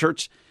Sunday of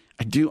church,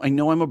 I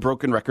know I'm a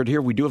broken record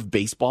here. We do have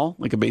baseball,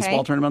 like a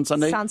baseball tournament on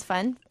Sunday. Sounds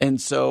fun.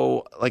 And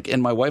so,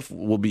 and my wife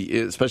will be,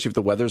 especially if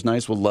the weather's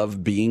nice, will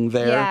love being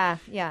there.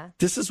 Yeah.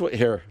 This is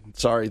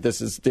sorry, this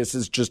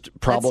is just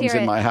problems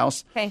in my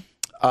house. Okay.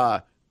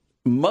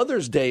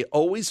 Mother's Day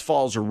always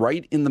falls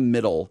right in the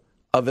middle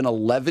of an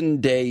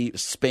 11-day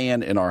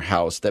span in our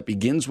house that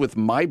begins with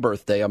my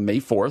birthday on May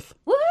 4th.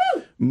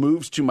 Woohoo!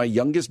 Moves to my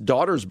youngest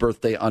daughter's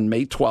birthday on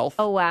May 12th.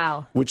 Oh,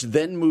 wow. Which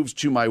then moves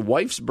to my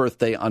wife's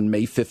birthday on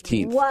May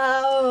 15th.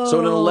 Whoa. So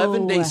in an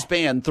 11-day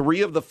span,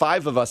 3 of the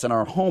 5 of us in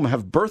our home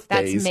have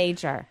birthdays. That's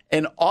major.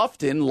 And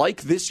often,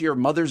 like this year,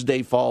 Mother's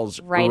Day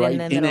falls right in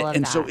the middle of it.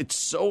 And so it's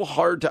so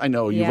hard to, I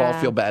know, you all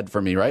feel bad for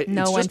me, right?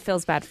 No one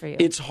feels bad for you.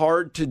 It's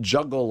hard to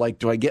juggle, like,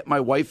 do I get my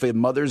wife a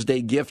Mother's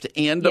Day gift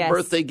and a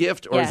birthday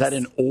gift? Or is that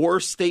an or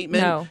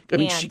statement? No. I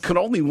mean, she could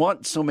only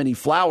want so many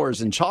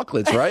flowers and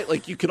chocolates, right?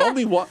 Like, you can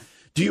only want...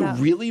 Do you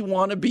really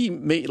want to be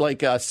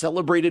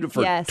celebrated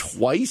for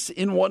twice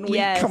in 1 week?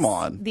 Yes. Come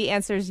on. The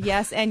answer is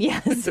yes and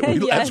yes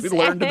and yes. As we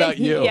learned about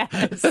you.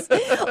 Yes.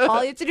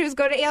 All you have to do is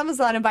go to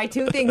Amazon and buy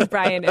 2 things,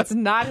 Brian. It's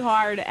not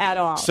hard at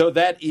all. So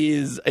that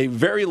is a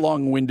very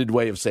long-winded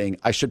way of saying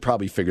I should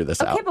probably figure this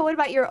out. Okay, but what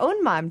about your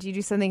own mom? Do you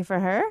do something for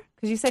her?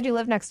 Because you said you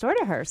live next door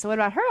to her. So what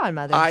about her on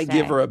Mother's Day? I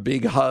give her a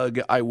big hug.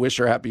 I wish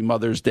her happy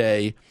Mother's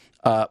Day.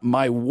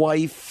 My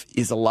wife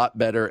is a lot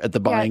better at the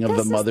buying of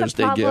the Mother's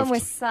Day gift. This is the problem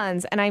with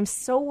sons, and I'm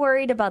so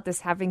worried about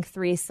this having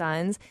 3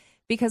 sons,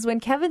 because when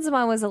Kevin's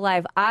mom was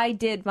alive, I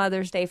did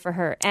Mother's Day for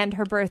her and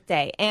her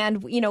birthday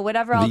and,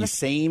 whatever. The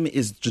same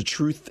is the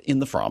truth in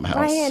the Fromm house.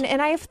 Brian,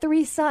 and I have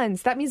 3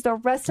 sons. That means the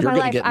rest of my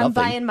life I'm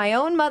buying my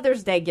own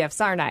Mother's Day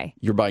gifts, aren't I?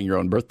 You're buying your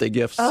own birthday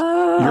gifts?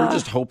 You're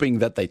just hoping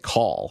that they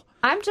call.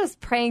 I'm just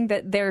praying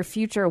that their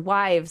future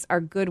wives are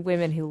good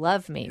women who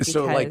love me.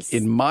 So, like,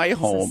 in my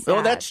home,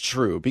 that's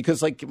true.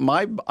 Because, like,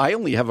 I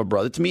only have a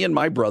brother. It's me and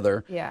my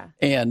brother. Yeah.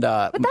 And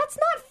but that's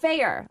not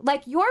fair.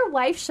 Like, your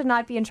wife should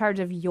not be in charge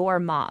of your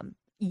mom.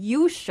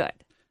 You should.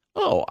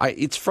 Oh,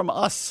 it's from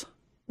us.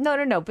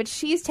 No. But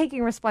she's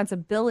taking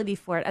responsibility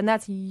for it, and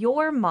that's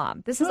your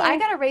mom. This is I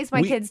got to raise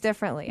my kids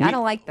differently. I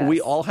don't like this.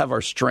 We all have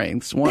our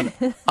strengths. One,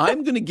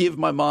 I'm going to give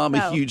my mom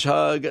a huge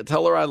hug,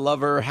 tell her I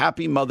love her,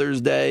 happy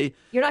Mother's Day.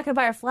 You're not going to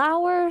buy her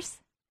flowers?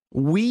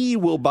 We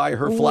will buy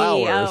her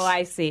flowers. Oh,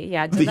 I see.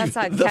 Yeah, that's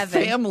not the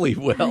Kevin. The family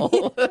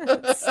will.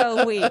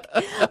 So weak.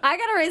 I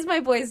got to raise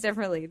my boys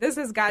differently. This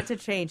has got to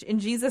change. In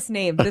Jesus'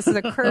 name, this is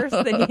a curse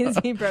that needs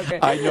to be broken.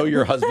 I know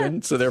your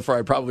husband, so therefore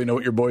I probably know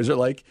what your boys are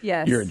like.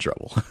 Yes. You're in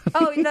trouble.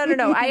 Oh,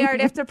 no. I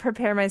already have to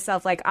prepare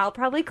myself. Like, I'll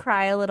probably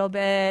cry a little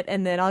bit,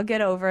 and then I'll get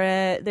over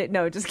it.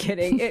 No, just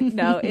kidding.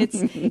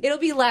 It'll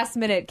be last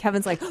minute.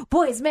 Kevin's like,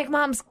 boys, make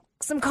mom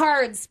some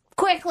cards.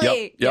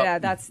 Quickly. Yep. Yeah,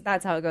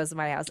 that's how it goes in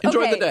my house.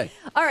 Enjoy the day.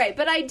 All right,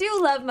 but I do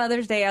love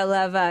Mother's Day. I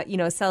love,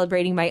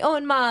 celebrating my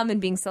own mom and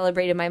being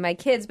celebrated by my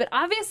kids. But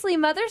obviously,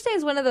 Mother's Day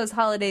is one of those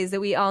holidays that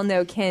we all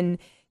know can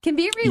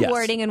be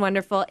rewarding and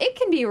wonderful. It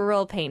can be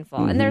real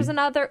painful. And there's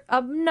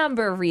a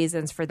number of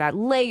reasons for that,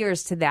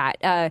 layers to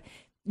that.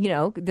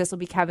 This will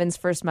be Kevin's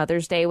first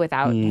Mother's Day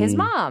without his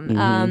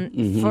mom.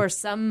 For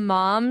some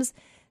moms,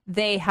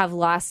 they have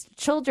lost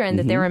children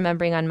that they're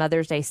remembering on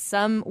Mother's Day.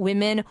 Some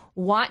women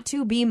want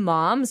to be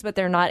moms, but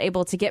they're not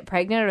able to get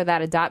pregnant, or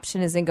that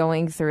adoption isn't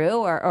going through,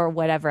 or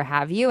whatever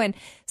have you. And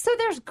so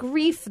there's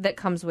grief that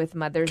comes with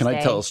Mother's Day. Can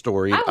I tell a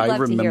story? I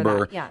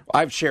remember, to hear that.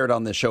 I've shared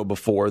on this show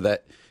before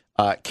that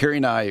Carrie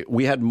and I,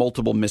 we had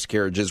multiple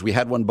miscarriages. We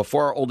had one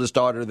before our oldest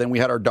daughter, then we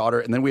had our daughter,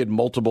 and then we had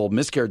multiple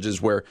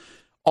miscarriages where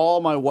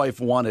all my wife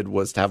wanted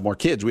was to have more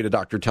kids. We had a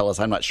doctor tell us,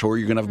 I'm not sure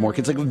you're going to have more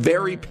kids. Like a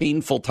very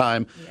painful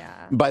time. Yeah.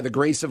 By the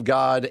grace of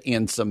God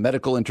and some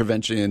medical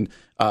intervention,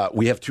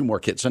 we have 2 more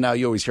kids. So now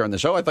you always hear on the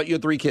show, I thought you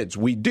had 3 kids.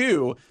 We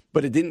do,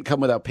 but it didn't come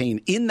without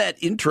pain. In that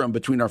interim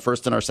between our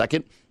first and our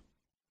second,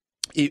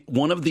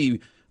 one of the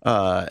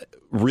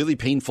really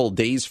painful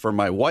days for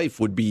my wife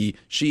would be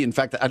in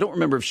fact, I don't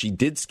remember if she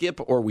did skip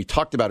or we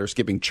talked about her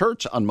skipping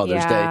church on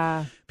Mother's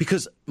Day,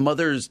 because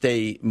mothers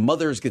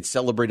get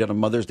celebrated on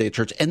Mother's Day at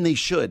church, and they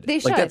should.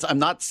 I'm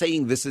not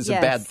saying this is a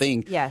bad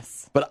thing. Yes.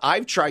 But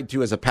I've tried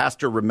to, as a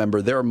pastor,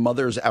 remember there are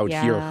mothers out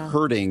here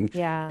hurting.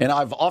 Yeah. And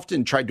I've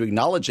often tried to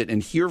acknowledge it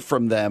and hear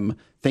from them,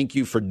 thank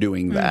you for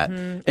doing that.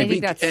 I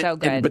think that's so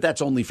good. But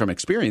that's only from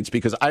experience,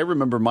 because I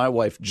remember my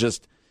wife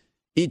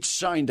it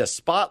shined a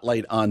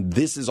spotlight on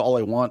this is all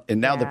I want. And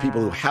now the people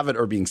who have it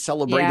are being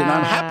celebrated. And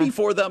I'm happy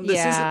for them. This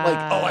isn't like,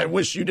 I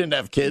wish you didn't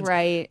have kids.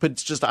 Right. But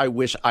it's just, I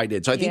wish I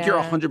did. So I think you're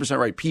 100%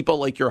 right. People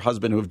like your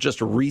husband who have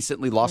just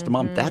recently lost a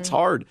mom, that's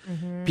hard.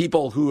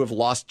 People who have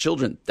lost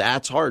children,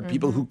 that's hard.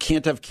 People who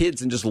can't have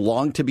kids and just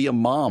long to be a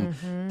mom,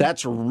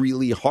 that's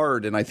really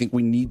hard. And I think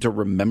we need to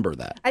remember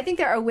that. I think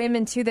there are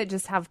women too that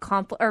just have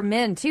or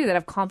men too that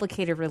have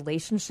complicated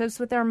relationships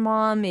with their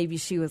mom. Maybe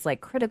she was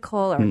like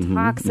critical or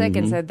toxic.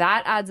 And so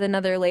that adds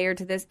another layer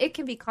to this. It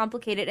can be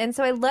complicated. And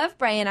so I love,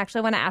 Brian, actually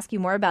I want to ask you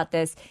more about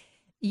this.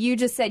 You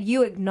just said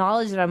you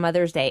acknowledge it on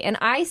Mother's Day. And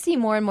I see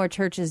more and more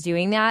churches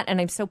doing that.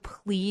 And I'm so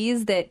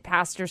pleased that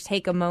pastors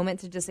take a moment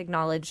to just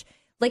acknowledge,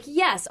 like,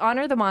 yes,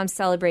 honor the mom,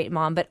 celebrate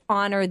mom, but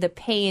honor the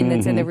pain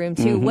that's in the room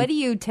too. What do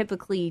you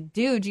typically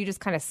do? Do you just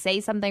kind of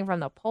say something from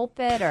the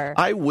pulpit, or?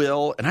 I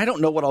will, and I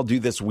don't know what I'll do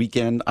this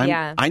weekend.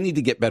 I need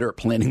to get better at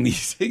planning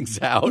these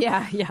things out.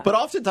 Yeah. But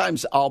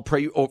oftentimes I'll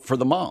pray for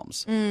the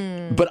moms.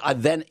 But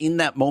then in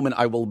that moment,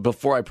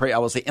 before I pray, I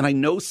will say, and I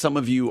know some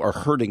of you are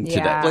hurting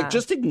today. Like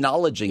just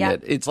acknowledging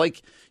it. It's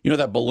like,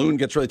 that balloon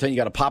gets really tight, you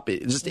got to pop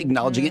it. Just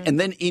acknowledging it. And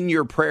then in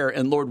your prayer,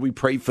 and Lord, we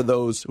pray for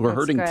those who are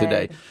hurting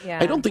today. Yeah.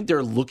 I don't think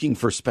they're looking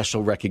for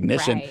special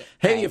recognition.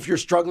 Hey, if you're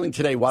struggling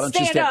today, why don't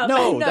you stand?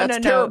 No, that's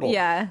terrible.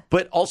 Yeah.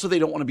 But also they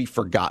don't want to be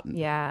forgotten.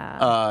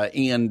 Yeah.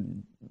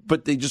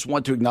 But they just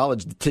want to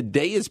acknowledge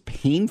today is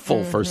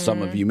painful for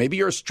some of you. Maybe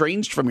you're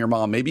estranged from your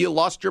mom. Maybe you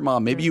lost your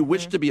mom. Maybe you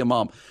wish to be a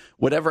mom.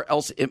 Whatever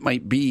else it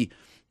might be.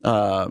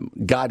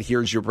 God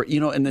hears your prayer,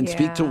 and then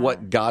speak to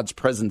what God's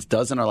presence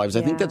does in our lives.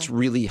 I think that's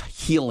really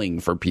healing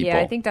for people.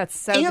 Yeah, I think that's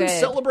so good. And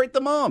celebrate the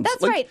moms.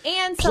 That's right.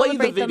 And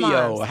celebrate the moms.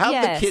 Play the video.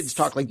 Have the kids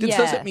talk. Like, this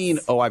doesn't mean,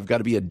 I've got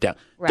to be a downer.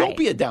 Right. Don't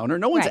be a downer.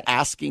 No one's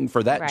asking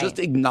for that. Right. Just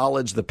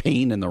acknowledge the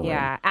pain in the room.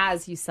 Yeah,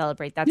 as you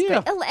celebrate. That's good.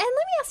 And let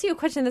me ask you a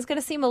question that's going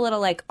to seem a little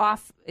like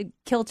off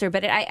kilter,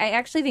 but I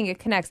actually think it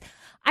connects.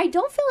 I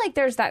don't feel like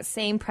there's that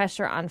same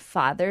pressure on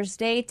Father's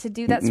Day to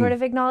do that sort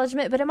of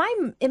acknowledgement, but am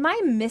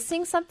I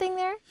missing something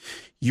there?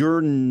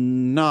 You're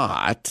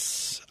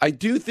not. I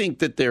do think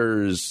that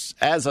there's,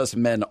 as us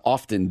men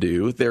often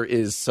do, there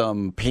is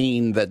some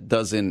pain that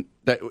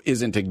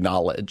isn't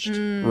acknowledged,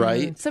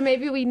 right? So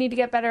maybe we need to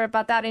get better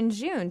about that in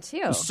June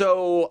too.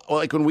 So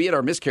like when we had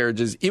our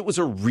miscarriages, it was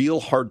a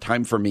real hard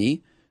time for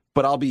me,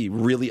 but I'll be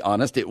really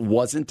honest, it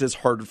wasn't as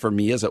hard for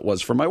me as it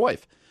was for my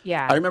wife.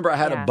 Yeah. I remember I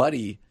had a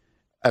buddy.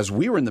 As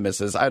we were in the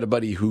misses, I had a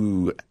buddy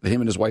him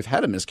and his wife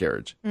had a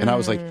miscarriage. And I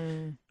was like,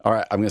 all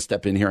right, I'm going to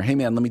step in here. Hey,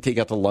 man, let me take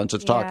you out to lunch.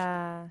 Let's talk.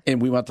 And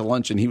we went to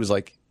lunch and he was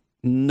like,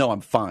 no,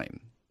 I'm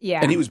fine.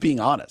 Yeah. And he was being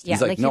honest. Yeah,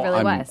 He's like, no,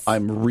 really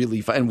I'm really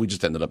fine. And we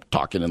just ended up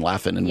talking and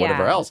laughing and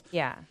whatever else.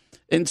 Yeah.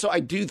 And so I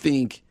do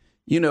think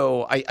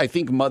I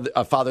think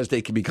Father's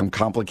Day can become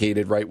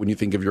complicated, right? When you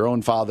think of your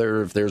own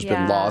father, if there's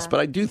been loss. But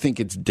I do think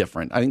it's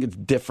different. I think it's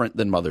different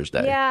than Mother's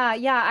Day.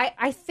 Yeah.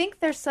 I think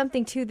there's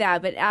something to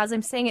that. But as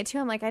I'm saying it too,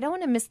 I'm like, I don't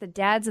want to miss the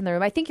dads in the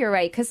room. I think you're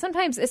right. Because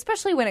sometimes,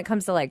 especially when it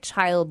comes to like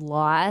child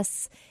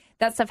loss,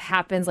 that stuff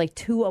happens like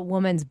to a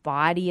woman's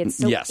body. It's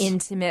so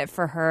intimate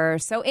for her.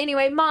 So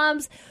anyway,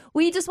 moms,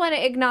 we just want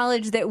to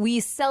acknowledge that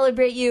we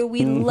celebrate you.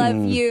 We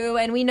love you.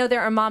 And we know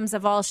there are moms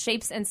of all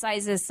shapes and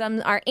sizes.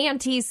 Some are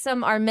aunties,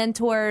 some are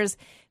mentors.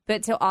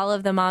 But to all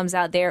of the moms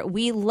out there,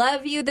 we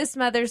love you this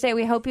Mother's Day.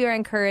 We hope you are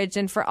encouraged.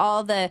 And for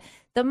all the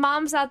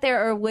moms out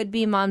there or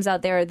would-be moms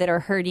out there that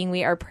are hurting,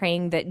 we are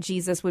praying that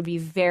Jesus would be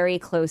very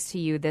close to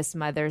you this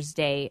Mother's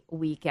Day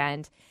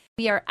weekend.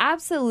 We are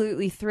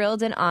absolutely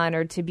thrilled and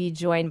honored to be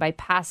joined by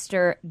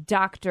Pastor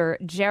Dr.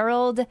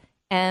 Gerald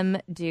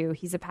Dew.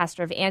 He's a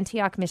pastor of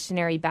Antioch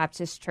Missionary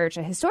Baptist Church,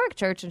 a historic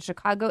church in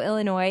Chicago,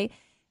 Illinois.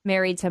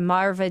 Married to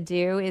Marva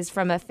Dew, is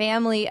from a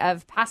family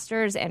of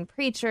pastors and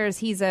preachers.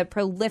 He's a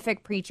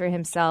prolific preacher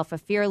himself, a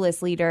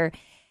fearless leader.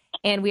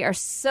 And we are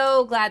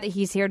so glad that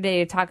he's here today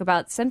to talk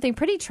about something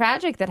pretty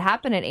tragic that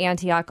happened at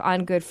Antioch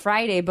on Good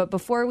Friday. But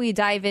before we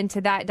dive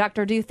into that,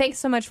 Dr. Dew, thanks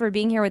so much for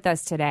being here with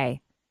us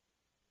today.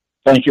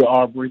 Thank you,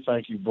 Aubrey.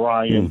 Thank you,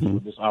 Brian,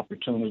 for this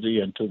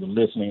opportunity, and to the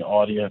listening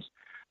audience.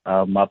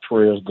 My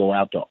prayers go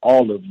out to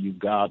all of you.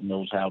 God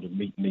knows how to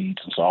meet needs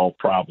and solve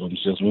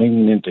problems. Just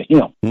lean into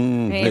Him.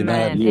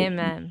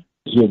 Amen.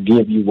 He'll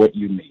give you what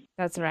you need.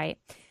 That's right.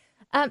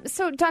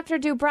 So, Dr.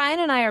 Dew, Brian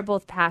and I are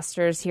both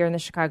pastors here in the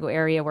Chicago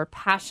area. We're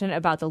passionate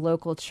about the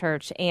local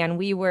church, and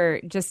we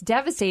were just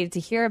devastated to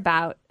hear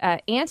about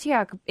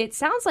Antioch. It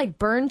sounds like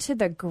burned to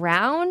the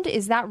ground.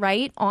 Is that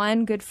right,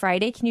 on Good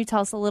Friday? Can you tell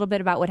us a little bit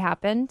about what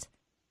happened?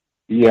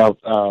 Yeah,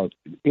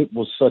 it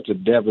was such a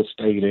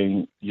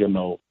devastating,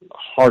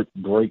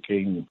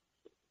 heartbreaking,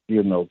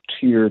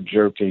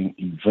 tear-jerking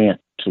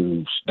event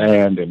to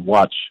stand and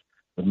watch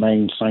the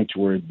main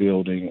sanctuary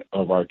building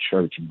of our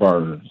church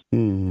burn.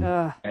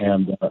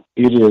 And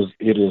it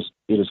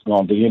is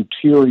gone. The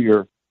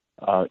interior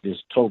is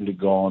totally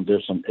gone.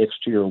 There's some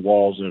exterior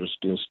walls that are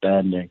still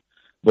standing,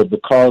 but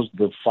because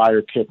the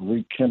fire kept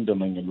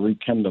rekindling and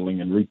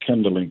rekindling and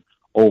rekindling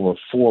over a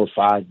 4 or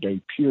 5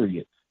 day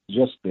period,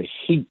 just the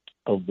heat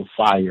of the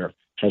fire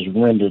has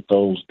rendered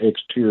those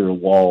exterior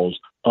walls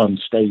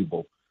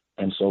unstable.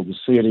 And so the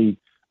city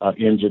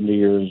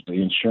engineers, the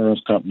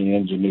insurance company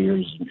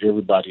engineers, and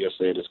everybody has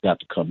said it's got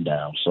to come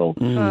down. So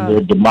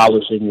they're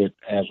demolishing it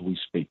as we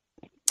speak.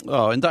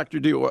 Oh, and Dr.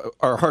 Dew,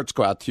 our hearts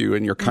go out to you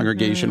and your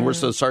congregation. We're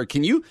so sorry.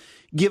 Can you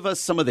give us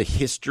some of the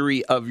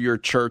history of your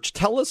church?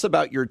 Tell us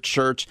about your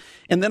church.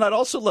 And then I'd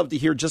also love to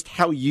hear just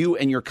how you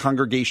and your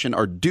congregation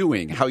are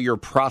doing, how you're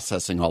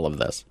processing all of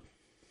this.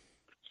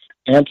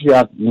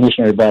 Antioch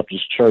Missionary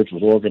Baptist Church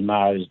was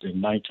organized in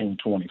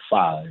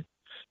 1925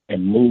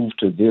 and moved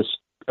to this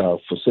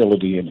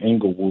facility in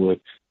Inglewood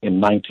in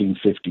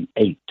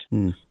 1958.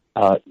 In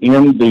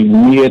the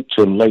mid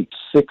to late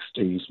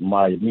 60s,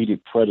 my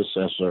immediate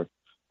predecessor,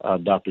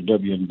 Dr.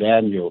 W. and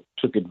Daniel,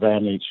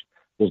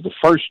 was the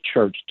first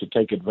church to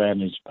take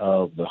advantage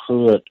of the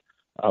HUD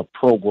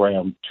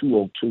program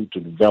 202 to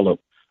develop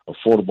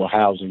affordable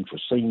housing for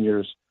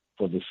seniors,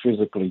 for the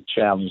physically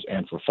challenged,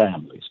 and for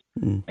families.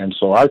 And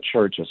so our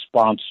church has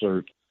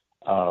sponsored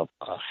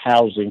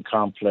housing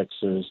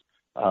complexes.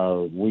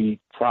 We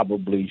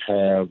probably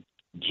have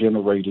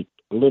generated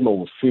a little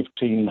over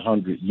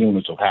 1,500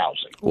 units of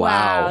housing.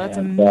 Wow, that's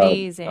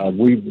amazing.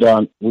 We've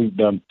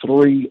done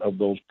 3 of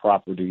those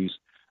properties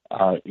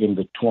in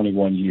the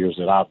 21 years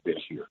that I've been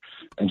here.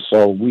 And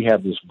so we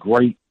have this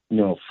great,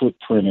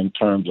 footprint in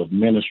terms of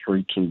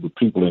ministry to the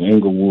people in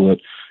Inglewood,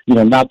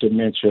 not to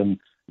mention,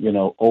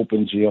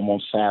 open gym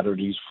on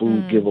Saturdays,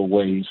 food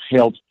giveaways,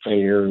 health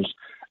fairs,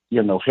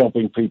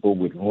 helping people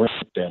with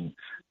rent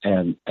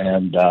and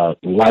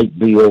light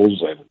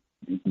bills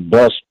and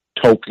bus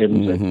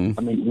tokens. And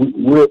I mean,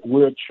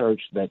 we're a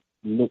church that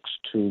looks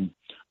to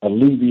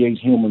alleviate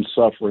human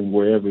suffering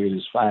wherever it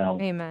is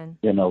found. Amen.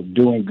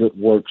 Doing good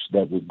works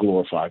that would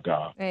glorify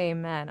God.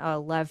 Amen. Oh,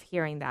 love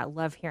hearing that.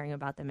 Love hearing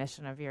about the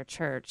mission of your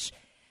church.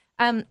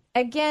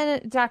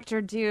 Again,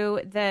 Dr. Dew,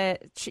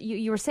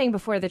 you were saying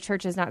before the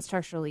church is not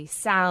structurally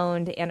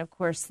sound, and of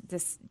course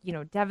this,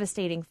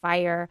 devastating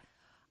fire.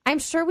 I'm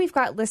sure we've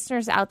got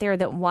listeners out there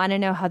that want to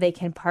know how they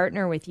can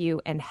partner with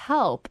you and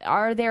help.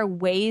 Are there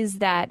ways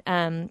that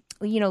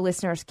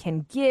listeners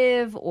can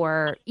give,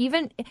 or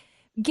even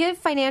give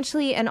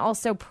financially, and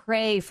also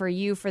pray for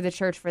you, for the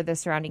church, for the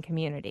surrounding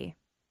community?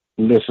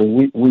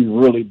 Listen, we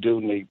really do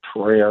need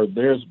prayer.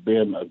 There's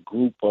been a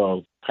group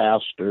of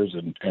pastors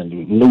and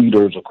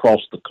leaders across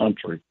the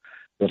country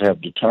that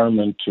have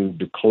determined to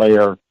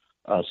declare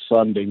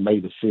Sunday, May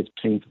the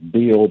 15th,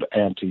 Build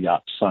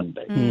Antioch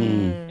Sunday.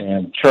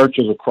 And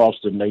churches across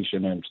the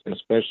nation, and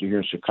especially here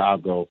in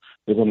Chicago,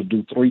 they're going to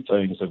do 3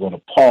 things. They're going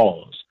to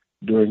pause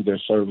during their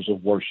service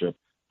of worship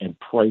and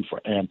pray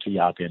for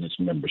Antioch and its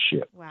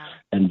membership. Wow.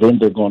 And then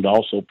they're going to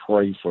also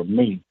pray for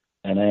me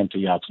and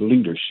Antioch's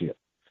leadership.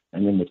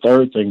 And then the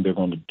third thing they're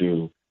going to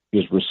do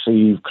is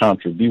receive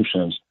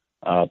contributions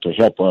to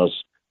help us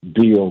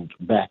build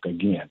back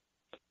again.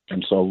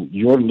 And so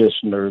your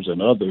listeners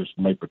and others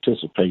may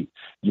participate.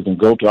 You can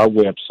go to our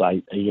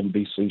website,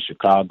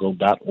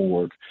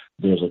 ambcchicago.org.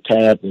 There's a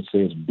tab that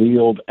says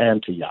Build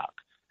Antioch.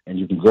 And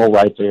you can go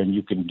right there and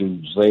you can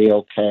do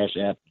Zelle, Cash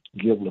App,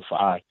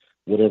 Givelify,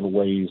 whatever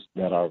ways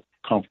that are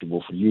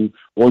comfortable for you.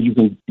 Or you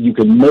can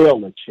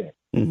mail a check.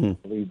 I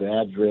believe the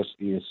address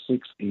is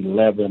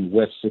 611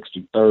 West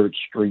 63rd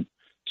Street,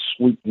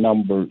 suite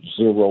number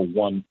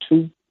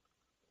 012.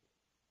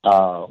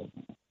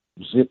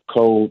 Zip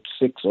code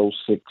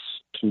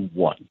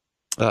 60621.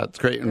 That's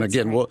great. And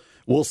again,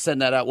 we'll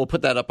send that out. We'll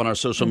put that up on our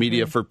social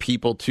media for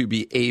people to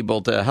be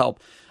able to help.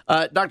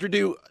 Dr.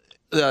 Dew,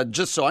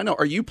 just so I know,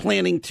 are you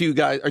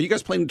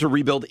guys planning to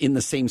rebuild in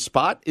the same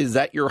spot? Is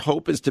that your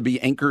hope, is to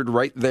be anchored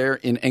right there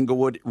in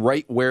Englewood,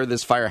 right where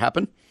this fire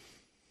happened?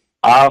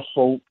 Our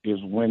hope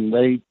is when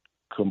they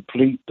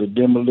complete the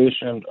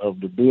demolition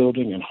of the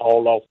building and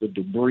haul off the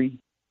debris,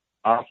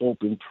 our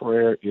hope and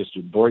prayer is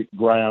to break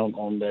ground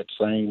on that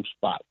same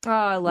spot. Oh,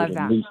 I love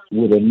that.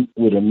 With a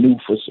new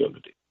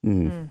facility.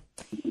 And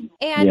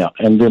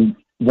then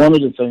one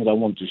of the things I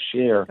want to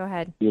share go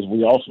ahead. Is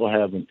we also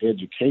have an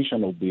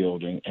educational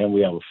building and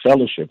we have a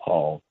fellowship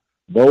hall.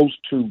 Those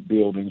two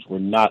buildings were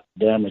not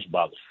damaged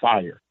by the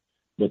fire,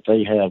 but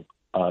they have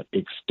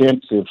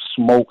extensive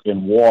smoke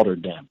and water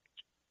damage.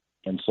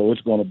 And so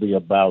it's going to be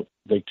about,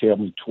 they tell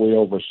me,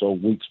 12 or so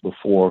weeks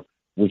before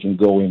we can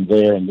go in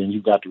there, and then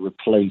you got to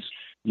replace,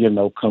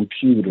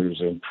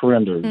 computers and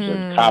printers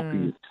and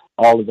copies.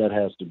 All of that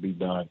has to be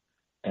done.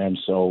 And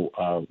so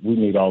we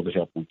need all the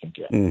help we can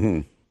get.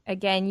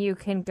 Again, you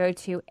can go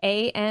to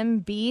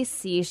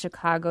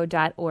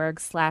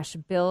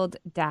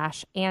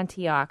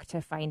ambcchicago.org/build-Antioch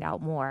to find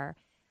out more.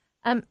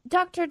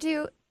 Dr.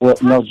 Dew.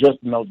 Well, just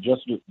the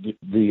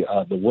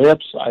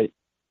website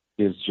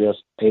is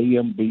just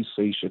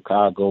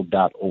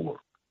ambcchicago.org.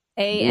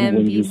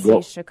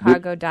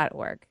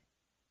 ambcchicago.org.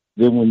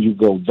 Then when you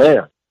go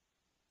there,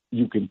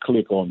 you can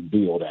click on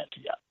Build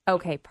Antioch.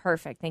 Okay,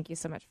 perfect. Thank you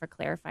so much for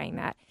clarifying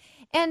that.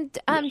 And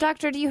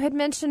Dr. Dew, you had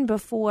mentioned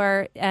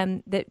before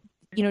that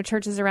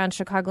churches around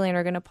Chicagoland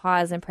are going to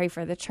pause and pray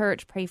for the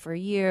church, pray for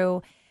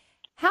you.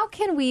 How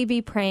can we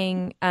be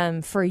praying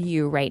for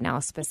you right now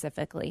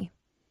specifically?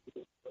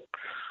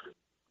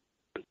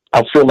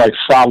 I feel like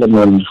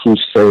Solomon, who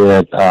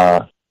said,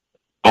 I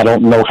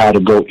don't know how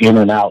to go in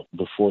and out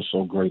before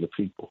so great a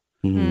people.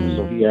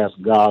 So he asked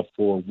God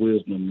for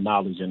wisdom,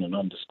 knowledge, and an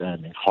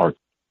understanding heart.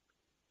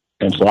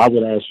 And so I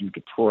would ask you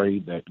to pray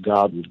that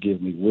God would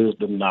give me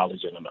wisdom,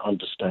 knowledge, and an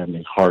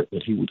understanding heart,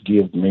 that he would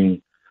give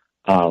me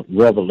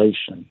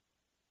revelation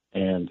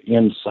and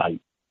insight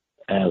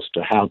as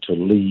to how to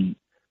lead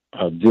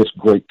this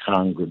great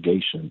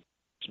congregation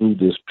through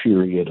this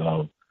period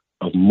of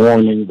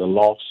mourning the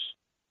loss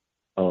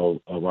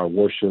of our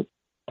worship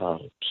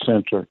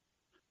center,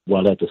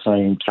 while at the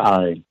same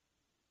time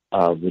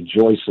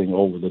rejoicing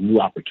over the new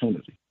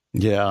opportunity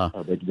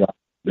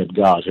that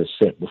God has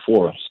set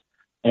before us,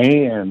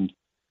 and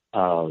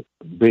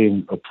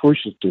being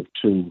appreciative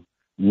to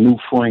new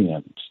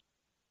friends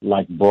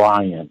like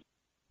Brian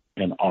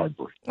and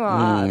Arbery.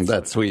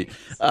 That's sweet.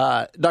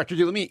 Dr.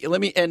 Dew,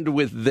 let me end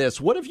with this.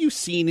 What have you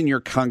seen in your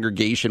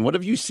congregation? What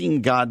have you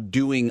seen God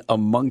doing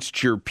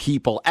amongst your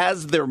people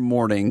as they're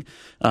mourning,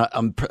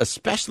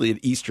 especially at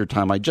Easter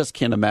time? I just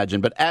can't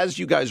imagine. But as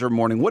you guys are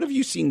mourning, what have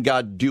you seen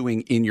God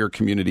doing in your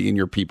community, in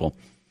your people?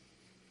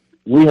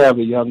 We have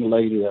a young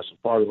lady that's a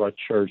part of our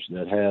church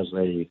that has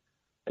a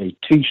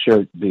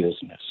T-shirt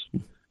business,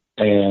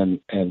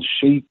 and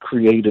she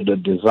created a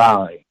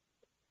design,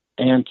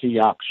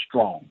 Antioch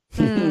Strong.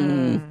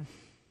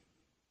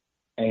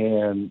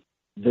 And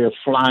they're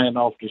flying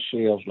off the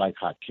shelves like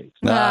hotcakes.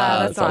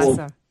 That's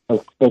awesome.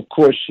 Of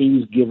course,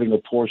 she's giving a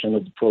portion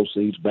of the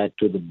proceeds back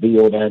to the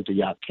Build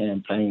Antioch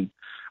campaign,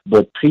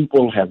 but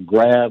people have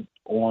grabbed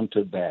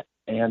onto that,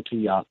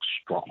 Antioch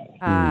Strong.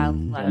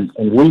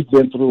 And we've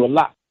been through a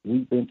lot.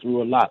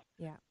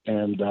 Yeah.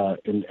 And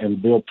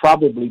there'll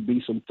probably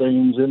be some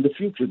things in the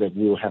future that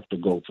we'll have to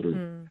go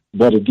through.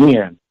 But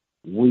again,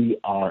 we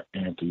are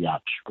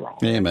Antioch Strong.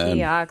 Amen.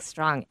 Antioch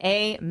Strong.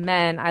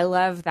 Amen. I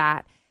love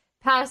that.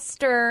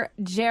 Pastor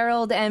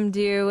Gerald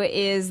Dew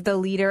is the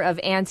leader of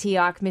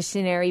Antioch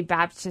Missionary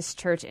Baptist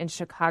Church in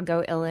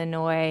Chicago,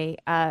 Illinois.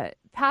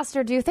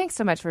 Pastor Dew, thanks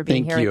so much for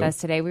being here with us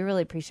today. We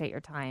really appreciate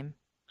your time.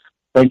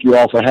 Thank you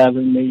all for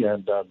having me,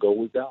 and go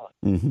with God.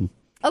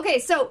 Okay,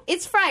 so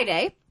it's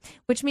Friday,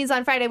 which means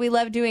on Friday we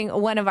love doing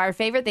one of our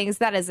favorite things.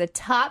 That is a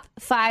top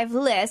 5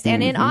 list.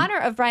 And in honor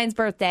of Brian's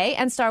birthday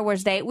and Star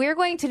Wars Day, we're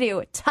going to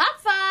do top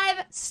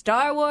 5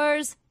 Star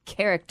Wars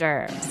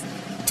characters.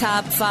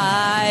 Top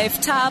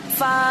 5, top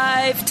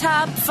 5,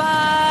 top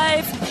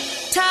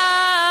 5,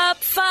 top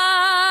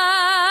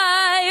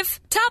 5.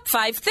 Top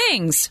 5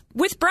 things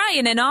with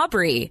Brian and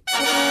Aubrey.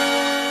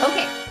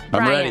 Okay, Brian,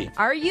 I'm ready.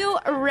 Are you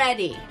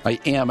ready? I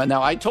am. And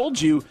now I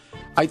told you,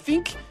 I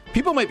think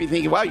people might be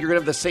thinking, wow, you're going to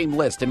have the same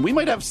list. And we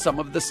might have some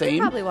of the same.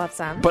 Probably will have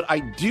some. But I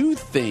do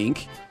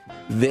think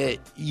that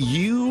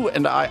you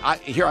and I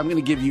here, I'm going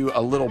to give you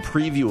a little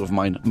preview of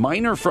mine.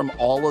 Mine are from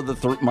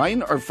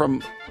mine are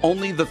from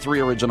only the 3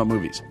 original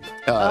movies.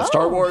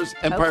 Star Wars,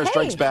 Empire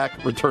Strikes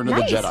Back, Return of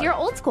the Jedi. You're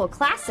old school,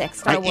 classic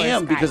Star Wars. I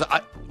am, guy. because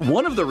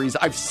one of the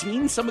reasons, I've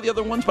seen some of the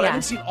other ones, but I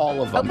haven't seen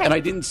all of them. Okay. And I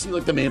didn't see,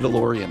 like, The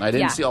Mandalorian. I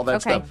didn't see all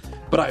that stuff.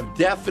 But I've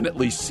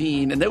definitely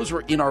seen, and those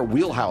were in our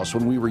wheelhouse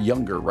when we were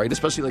younger, right?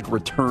 Especially, like,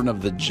 Return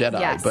of the Jedi.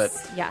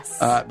 Yes.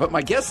 But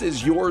my guess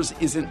is yours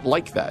isn't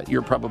like that.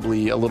 You're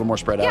probably a little more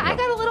spread out. Yeah, I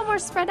got a little more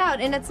spread out.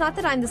 And it's not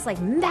that I'm this, like,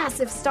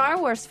 massive Star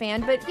Wars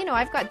fan, but, you know,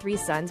 I've got 3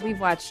 sons. We've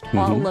watched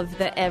all of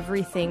the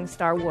everything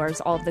Star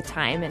Wars all the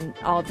time, and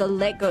all the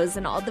Legos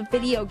and all the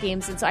video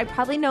games. And so I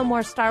probably know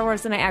more Star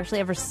Wars than I actually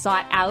ever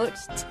sought out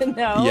to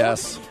know.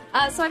 Yes.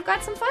 So I've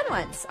got some fun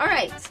ones. All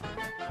right.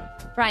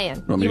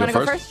 Brian, you want to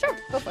go first? Sure,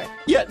 go for it.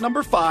 Yeah,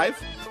 number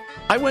 5.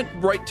 I went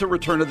right to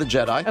Return of the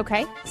Jedi.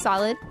 Okay,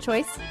 solid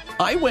choice.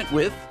 I went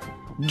with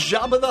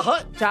Jabba the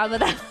Hutt. Jabba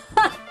the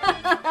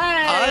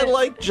I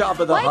like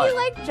Jabba the Hutt. Why do you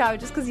like Jabba?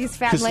 Just because he's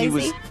fat and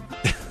lazy?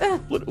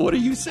 What are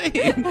you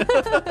saying?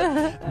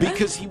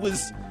 Because he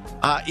was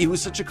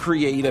such a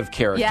creative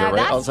character, yeah,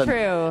 right? That's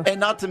true. And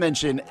not to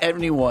mention,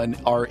 everyone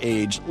our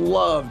age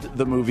loved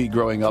the movie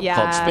growing up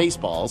called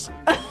Spaceballs.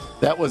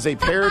 That was a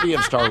parody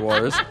of Star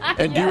Wars.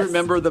 And do you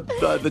remember the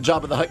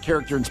Jabba the Hutt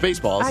character in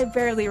Spaceballs? I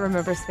barely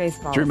remember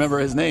Spaceballs. Do you remember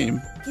his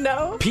name?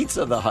 No.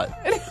 Pizza the Hutt.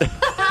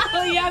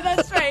 Oh, yeah,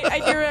 that's right. I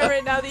do remember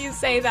it now that you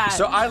say that.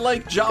 So I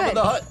like Jabba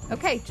the Hutt.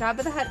 Okay,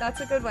 Jabba the Hutt. That's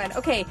a good one.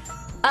 Okay,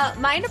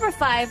 my number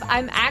 5,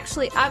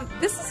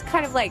 this is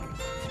kind of like,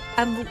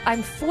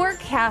 I'm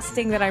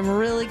forecasting that I'm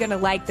really going to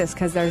like this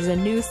because there's a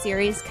new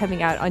series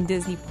coming out on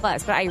Disney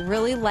Plus. But I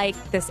really like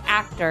this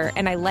actor,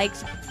 and I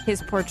liked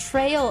his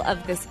portrayal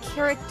of this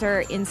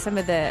character in some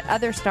of the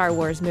other Star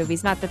Wars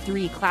movies, not the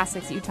 3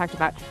 classics that you talked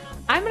about.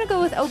 I'm going to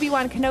go with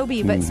Obi-Wan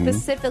Kenobi, but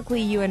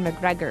specifically Ewan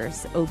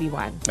McGregor's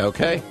Obi-Wan.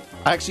 Okay.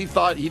 I actually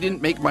thought he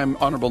didn't make my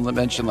honorable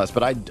mention list,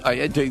 but I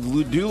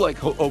do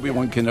like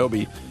Obi-Wan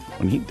Kenobi.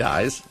 When he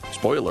dies,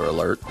 spoiler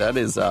alert, that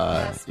is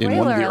in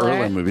one of the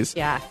earlier movies.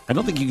 Yeah. I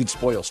don't think you could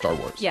spoil Star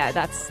Wars. Yeah,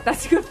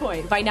 that's a good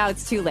point. By now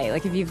it's too late.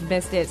 Like, if you've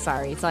missed it,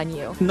 sorry, it's on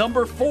you.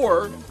 Number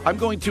 4, I'm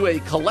going to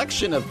a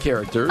collection of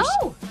characters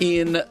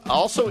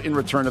also in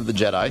Return of the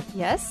Jedi.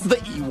 Yes. The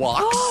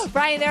Ewoks.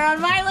 Brian, they're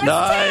on my list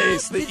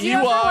Nice. too. The Did you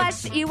ever watch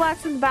Ewoks.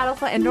 Ewoks in the Battle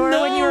for Endor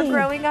when you were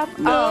growing up?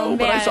 No, Oh, man.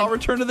 but I saw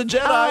Return of the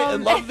Jedi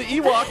and loved the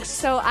Ewoks.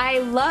 So I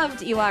loved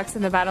Ewoks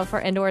in the Battle for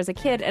Endor as a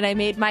kid, and I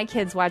made my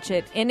kids watch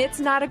it, and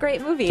it's not a great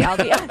movie, I'll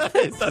be honest.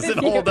 It doesn't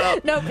hold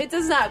up. No, it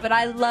does not, but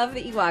I love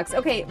the Ewoks.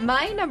 Okay,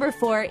 my number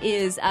 4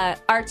 is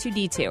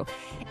R2-D2.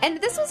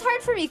 And this was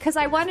hard for me because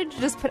I wanted to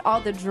just put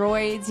all the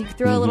droids. You could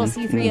throw a little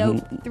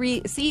C-3PO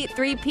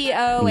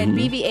and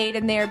BB-8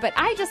 in there, but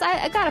I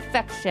got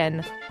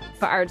affection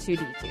for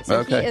R2-D2.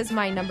 So he is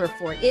my number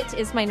 4. It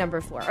is my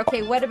number 4.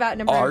 Okay, what about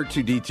number...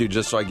 R2-D2,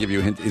 just so I give you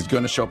a hint, is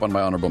going to show up on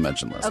my honorable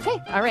mention list. Okay,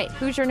 all right.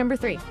 Who's your number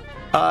 3?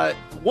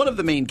 One of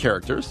the main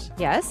characters.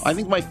 Yes. I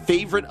think my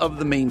favorite of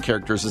the main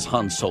characters is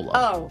Han Solo.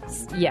 Oh,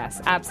 yes,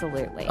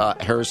 absolutely.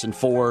 Harrison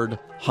Ford,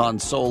 Han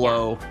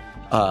Solo.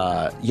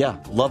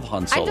 Love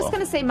Han Solo. I'm just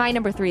going to say my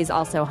number 3 is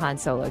also Han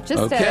Solo.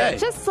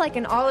 Just like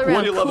an all-around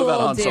What do you love cool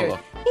about Han dude. Solo?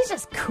 He's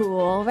just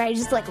cool, right? He's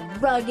just like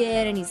rugged,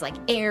 and he's like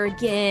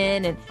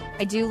arrogant, and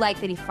I do like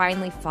that he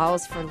finally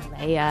falls for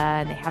Leia,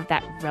 and they have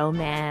that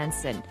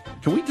romance. And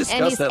can we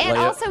discuss that? And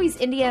Leia? also, he's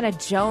Indiana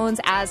Jones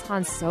as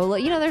Han Solo.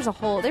 You know, there's a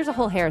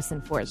whole Harrison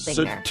Ford thing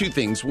there. So 2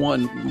 things: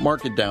 1,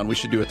 mark it down. We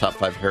should do a top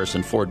 5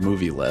 Harrison Ford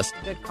movie list.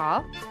 Good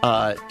call.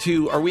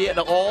 2, are we at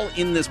all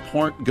in this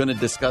point going to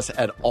discuss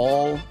at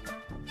all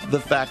the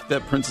fact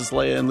that Princess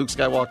Leia and Luke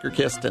Skywalker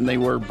kissed and they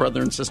were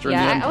brother and sister in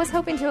the end? I was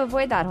hoping to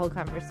avoid that whole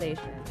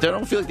conversation. I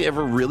don't feel like they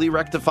ever really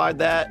rectified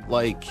that.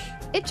 Like,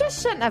 it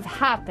just shouldn't have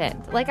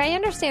happened. Like, I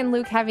understand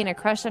Luke having a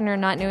crush on her,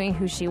 not knowing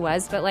who she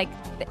was, but, like,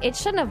 it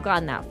shouldn't have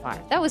gone that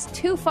far. That was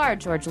too far,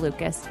 George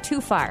Lucas.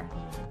 Too far.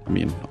 I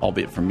mean,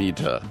 albeit for me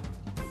to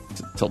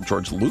tell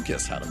George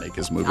Lucas how to make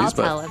his movies.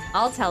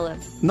 I'll tell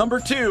him. Number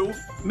 2,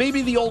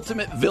 maybe the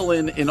ultimate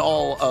villain in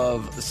all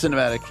of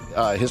cinematic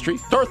history,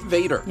 Darth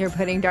Vader. You're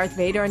putting Darth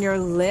Vader on your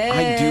list.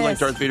 I do like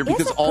Darth Vader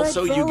because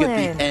also you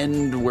get the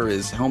end where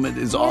his helmet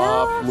is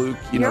off. Luke,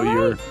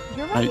 you're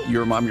right.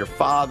 Your mom, your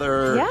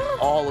father,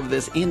 all of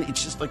this. And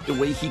it's just like the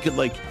way he could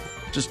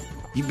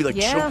he'd be like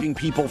choking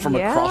people from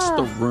across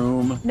the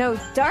room. No,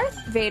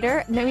 Darth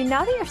Vader, I mean,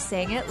 now that you're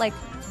saying it, like,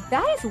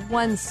 that is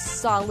one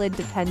solid,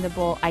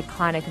 dependable,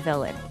 iconic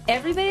villain.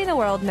 Everybody in the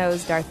world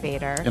knows Darth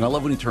Vader. And I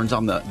love when he turns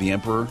on the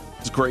Emperor.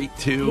 It's great,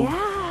 too.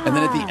 Yeah. And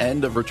then at the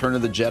end of Return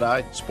of the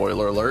Jedi,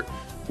 spoiler alert,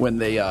 when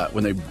they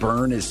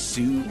burn his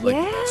suit,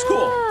 it's cool.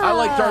 I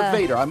like Darth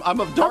Vader. I'm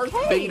a Darth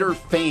Vader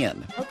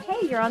fan.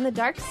 Okay, you're on the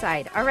dark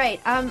side. All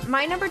right,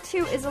 my number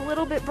 2 is a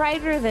little bit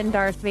brighter than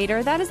Darth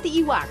Vader. That is the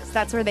Ewoks.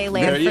 That's where they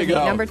land there you for me.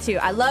 Go. Number 2.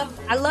 I love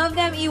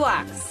them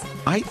Ewoks.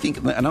 I think,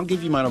 and I'll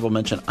give you my honorable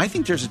mention, I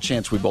think there's a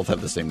chance we both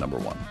have the same number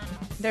 1.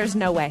 There's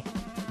no way.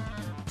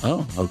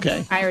 Oh,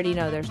 okay. I already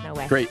know there's no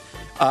way. Great.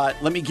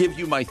 Let me give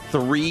you my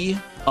 3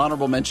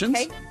 honorable mentions.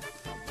 Okay.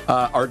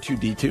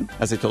 R2-D2,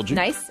 as I told you.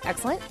 Nice.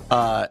 Excellent.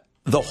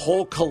 The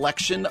whole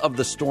collection of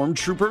the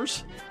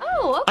Stormtroopers.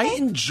 Oh, okay. I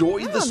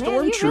enjoy the Man,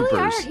 Stormtroopers. you really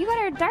are. You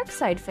got a dark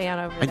side fan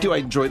over there. I do. I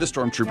enjoy the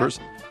Stormtroopers.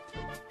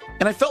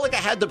 And I felt like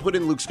I had to put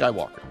in Luke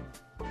Skywalker.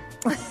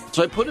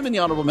 So I put him in the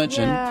honorable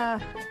mention. Yeah.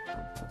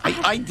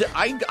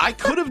 I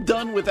could have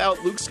done without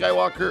Luke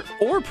Skywalker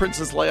or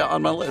Princess Leia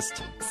on my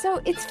list.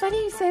 So it's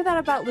funny you say that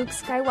about Luke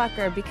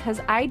Skywalker because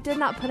I did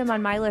not put him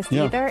on my list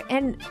either.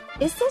 And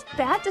is this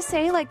bad to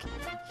say? Like,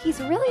 he's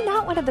really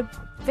not one of the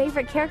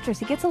favorite characters.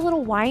 He gets a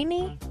little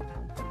whiny.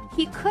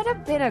 He could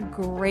have been a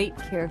great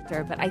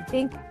character, but I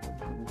think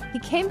he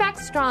came back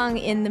strong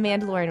in The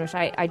Mandalorian, which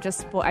I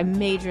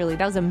majorly,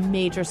 that was a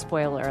major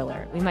spoiler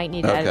alert. We might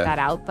need to edit that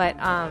out, but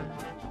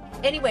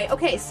anyway,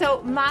 okay,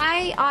 so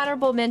my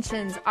honorable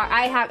mentions are,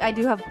 I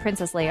do have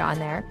Princess Leia on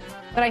there,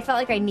 but I felt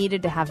like I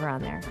needed to have her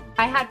on there.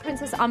 I had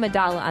Princess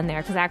Amidala on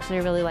there because actually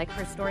I really like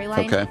her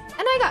storyline. Okay. And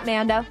I got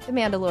Mando, the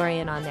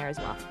Mandalorian, on there as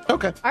well.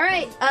 Okay. All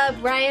right,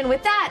 Brian,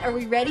 with that, are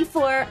we ready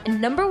for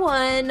number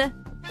one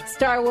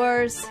Star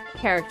Wars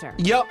character?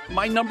 Yep,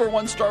 my number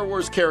one Star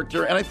Wars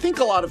character, and I think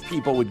a lot of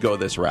people would go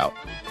this route.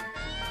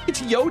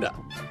 It's Yoda.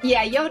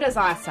 Yeah, Yoda's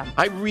awesome.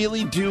 I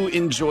really do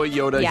enjoy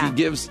Yoda. Yeah.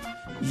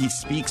 He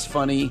speaks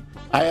funny.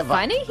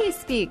 He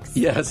speaks.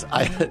 Yes,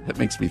 that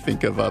makes me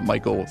think of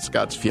Michael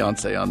Scott's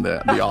fiance on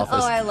The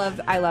Office. Oh, I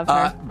love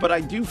her. But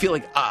I do feel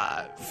like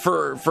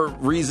for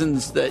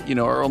reasons that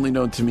are only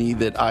known to me,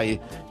 that I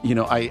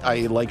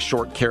like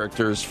short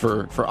characters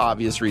for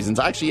obvious reasons.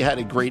 I actually had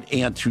a great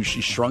aunt who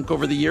she shrunk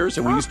over the years,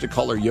 and we used to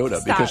call her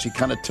Yoda because she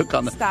kind of took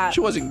on she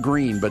wasn't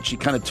green, but she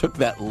kind of took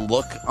that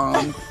look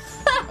on.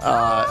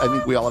 I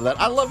think we all have that.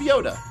 I love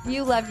Yoda.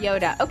 You love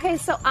Yoda. Okay,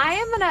 so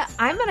I'm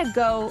gonna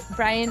go,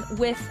 Brian,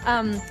 with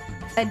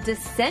a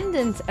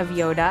descendant of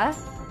Yoda,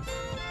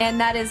 and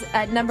that is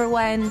number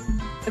one,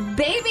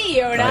 Baby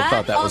Yoda, I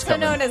thought that was also coming.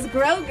 known as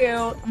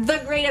Grogu,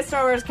 the greatest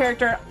Star Wars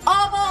character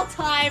of all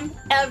time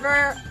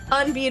ever,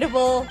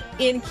 unbeatable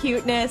in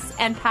cuteness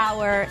and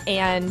power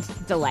and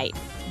delight.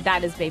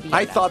 That is Baby Yoda.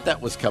 I thought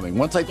that was coming.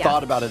 Once I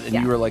thought about it, and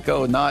you were like,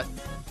 "Oh, not."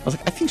 I was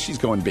like, I think she's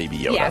going Baby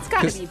Yoda. Yeah, it's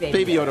got to be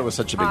Baby Yoda was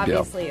such a big deal.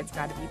 Obviously, it's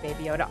got to be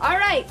Baby Yoda. All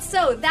right,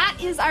 so that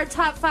is our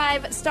top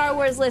 5 Star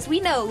Wars list. We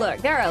know, look,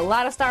 there are a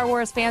lot of Star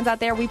Wars fans out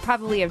there. We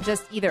probably have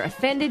just either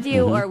offended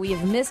you or we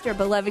have missed your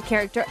beloved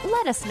character.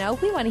 Let us know.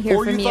 We want to hear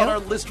from you. Or you thought our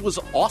list was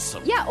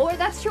awesome. Yeah, or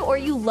that's true. Or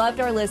you loved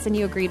our list and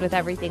you agreed with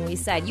everything we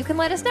said. You can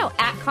let us know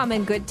at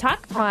Common Good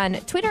Talk on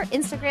Twitter,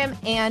 Instagram,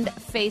 and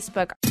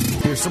Facebook.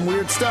 Here's some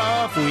weird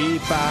stuff we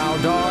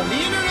found on the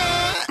internet.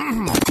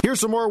 Here's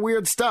some more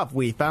weird stuff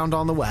we found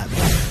on the web.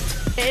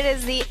 It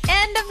is the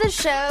end of the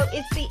show.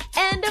 It's the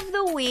end of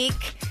the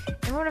week.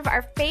 And one of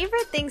our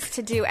favorite things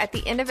to do at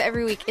the end of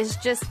every week is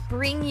just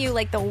bring you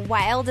like the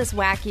wildest,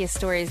 wackiest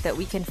stories that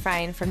we can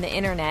find from the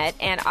internet.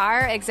 And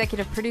our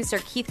executive producer,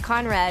 Keith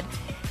Conrad,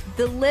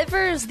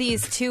 delivers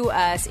these to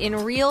us in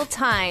real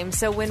time.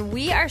 So when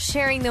we are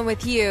sharing them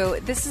with you,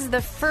 this is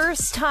the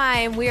first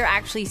time we are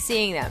actually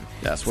seeing them.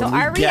 Yes, so when we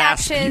our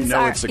gasp,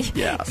 reactions it's a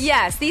gas.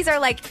 Yes, these are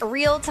like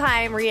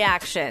real-time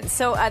reactions.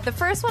 So the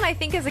first one I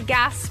think is a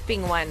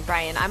gasping one,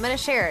 Brian. I'm going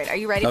to share it. Are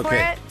you ready for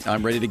it?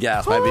 I'm ready to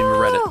gasp. I haven't even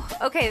read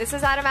it. Okay, this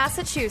is out of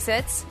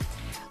Massachusetts.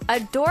 A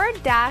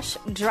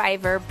DoorDash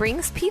driver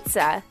brings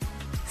pizza,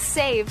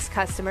 saves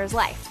customer's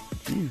life.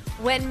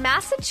 When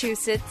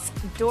Massachusetts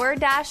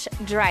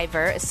DoorDash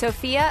driver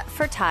Sophia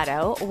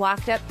Furtado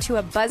walked up to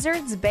a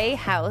Buzzards Bay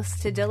house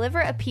to deliver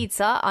a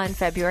pizza on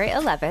February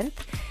 11th,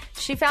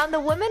 she found the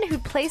woman who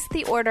placed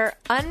the order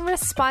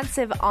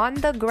unresponsive on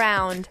the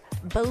ground,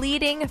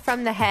 bleeding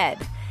from the head.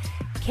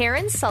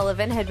 Karen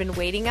Sullivan had been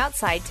waiting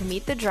outside to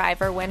meet the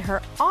driver when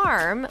her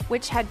arm,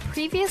 which had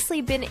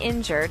previously been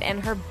injured,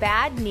 and her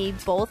bad knee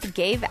both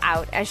gave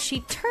out as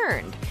she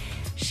turned.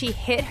 She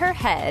hit her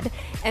head,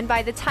 and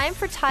by the time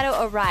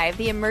Furtado arrived,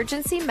 the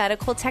emergency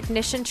medical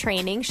technician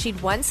training she'd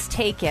once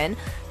taken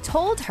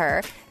told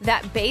her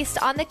that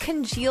based on the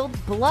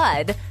congealed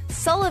blood,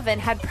 Sullivan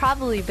had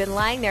probably been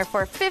lying there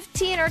for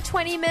 15 or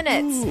 20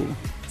 minutes. Ooh.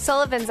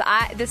 Sullivan's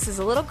eye, this is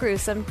a little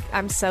gruesome.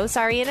 I'm so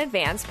sorry in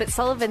advance, but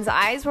Sullivan's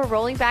eyes were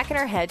rolling back in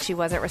her head. She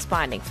wasn't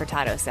responding,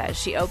 Furtado says.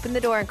 She opened the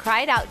door and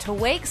cried out to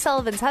wake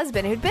Sullivan's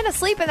husband, who'd been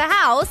asleep in the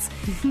house.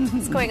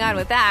 What's going on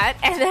with that?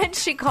 And then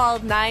she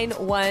called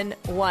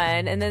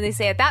 911. And then they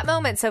say, at that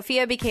moment,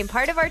 Sophia became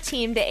part of our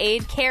team to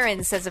aid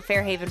Karen, says a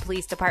Fairhaven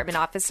Police Department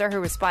officer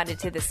who responded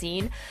to the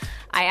scene.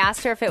 I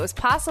asked her if it was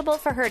possible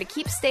for her to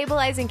keep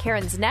stabilizing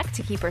Karen's neck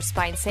to keep her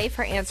spine safe.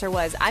 Her answer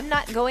was, I'm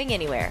not going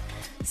anywhere.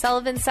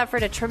 Sullivan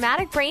suffered a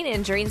traumatic brain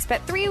injury and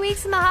spent 3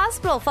 weeks in the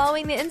hospital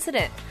following the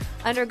incident,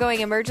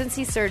 undergoing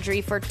emergency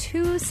surgery for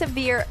 2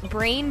 severe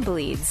brain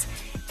bleeds.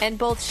 And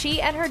both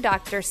she and her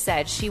doctor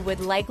said she would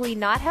likely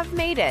not have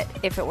made it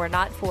if it were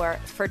not for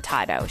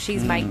Furtado.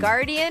 She's my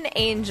guardian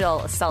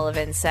angel,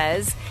 Sullivan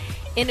says.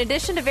 In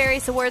addition to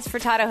various awards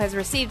Furtado has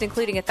received,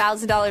 including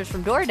 $1,000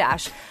 from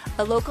DoorDash,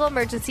 a local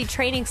emergency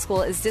training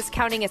school is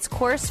discounting its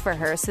course for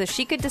her so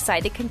she could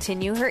decide to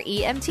continue her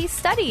EMT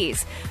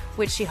studies,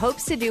 which she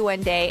hopes to do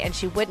one day, and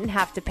she wouldn't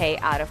have to pay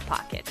out of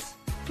pocket.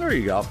 There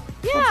you go.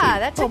 Yeah,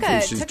 that took hopefully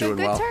a she's doing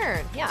good well.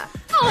 turn. Yeah.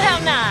 Oh, how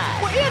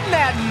nice. Well, isn't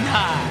that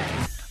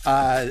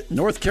nice?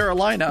 North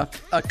Carolina,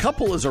 a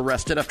couple is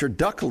arrested after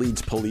duck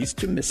leads police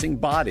to missing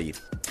body.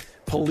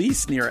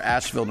 Police near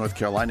Asheville, North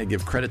Carolina,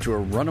 give credit to a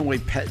runaway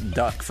pet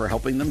duck for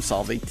helping them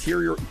solve a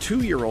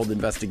 2-year-old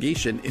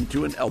investigation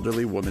into an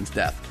elderly woman's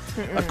death.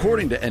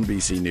 According to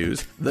NBC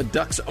News, the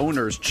duck's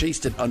owners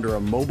chased it under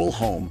a mobile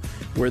home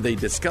where they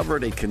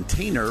discovered a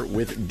container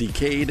with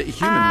decayed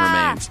human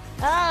remains.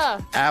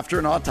 After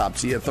an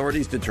autopsy,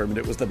 authorities determined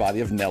it was the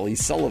body of Nellie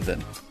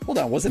Sullivan. Hold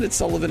on, wasn't it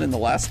Sullivan in the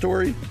last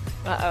story?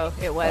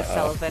 It was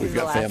Sullivan in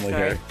the last family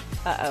story. here.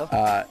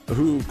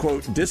 Who,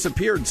 quote,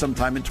 disappeared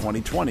sometime in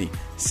 2020,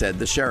 said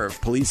the sheriff.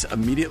 Police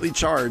immediately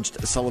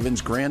charged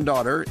Sullivan's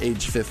granddaughter,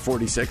 age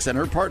 46, and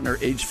her partner,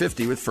 age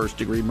 50, with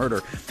first-degree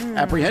murder.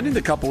 Apprehending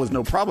the couple was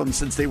no problem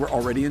since they were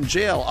already in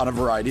jail on a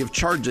variety of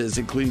charges,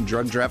 including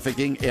drug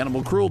trafficking,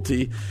 animal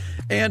cruelty,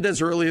 and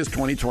as early as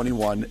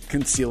 2021,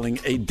 concealing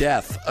a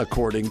death,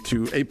 according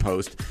to a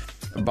post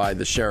by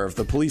the sheriff.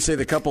 The police say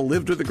the couple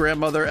lived with the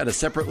grandmother at a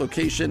separate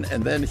location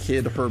and then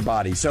hid her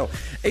body. So,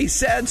 a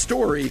sad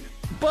story,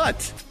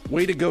 but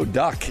way to go,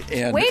 duck.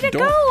 And way to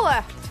go!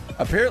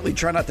 Apparently,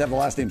 try not to have the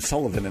last name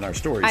Sullivan in our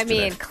stories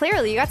today.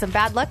 Clearly, you got some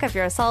bad luck if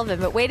you're a Sullivan,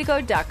 but way to go,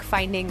 duck,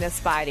 finding this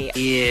body.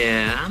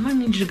 Yeah, I'm going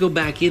to need you to go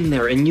back in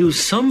there and use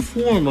some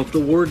form of the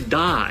word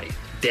die.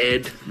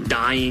 Dead,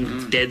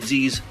 dying,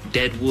 deadsies,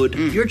 deadwood.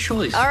 Your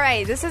choice. All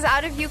right, this is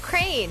out of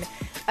Ukraine.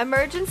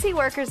 Emergency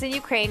workers in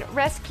Ukraine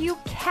rescue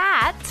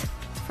cat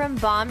from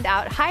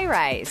bombed-out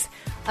high-rise.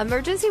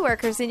 Emergency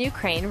workers in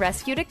Ukraine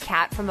rescued a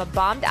cat from a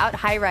bombed-out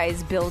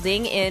high-rise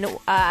building in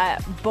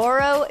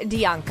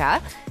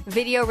Borodyanka.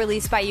 Video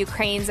released by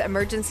Ukraine's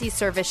emergency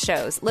service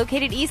shows.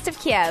 Located east of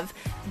Kiev,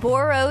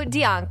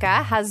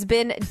 Borodyanka has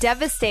been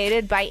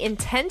devastated by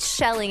intense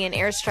shelling and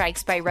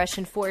airstrikes by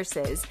Russian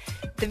forces.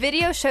 The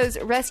video shows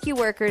rescue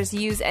workers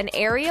use an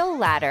aerial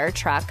ladder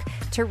truck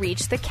to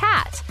reach the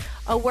cat.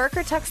 A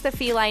worker tucks the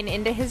feline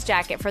into his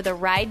jacket for the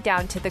ride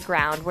down to the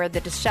ground, where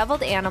the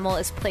disheveled animal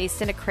is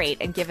placed in a crate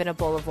and given a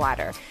bowl of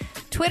water.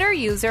 Twitter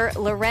user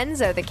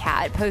Lorenzo the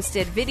cat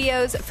posted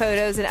videos,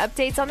 photos, and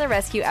updates on the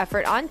rescue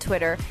effort on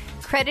Twitter,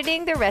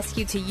 crediting the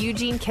rescue to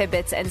Eugene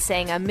Kibitz and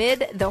saying,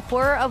 amid the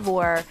horror of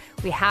war,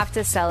 we have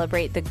to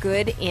celebrate the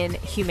good in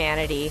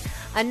humanity.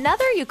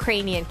 Another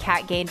Ukrainian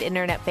cat gained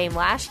internet fame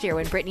last year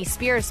when Britney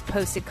Spears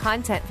posted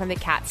content from the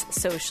cat's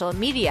social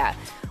media.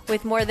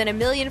 With more than 1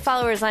 million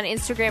followers on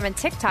Instagram and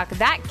TikTok,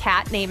 that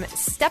cat named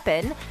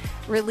Stepan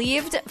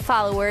relieved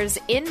followers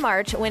in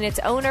March when its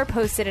owner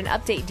posted an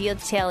update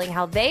detailing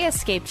how they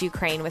escaped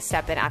Ukraine with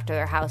Stepan after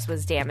their house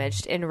was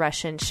damaged in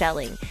Russian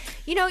shelling.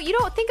 You know, you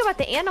don't think about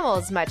the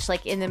animals much,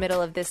 like in the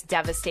middle of this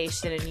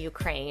devastation in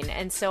Ukraine,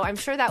 and so I'm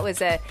sure that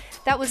was a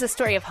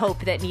story of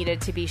hope that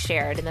needed to be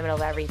shared in the middle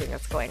of everything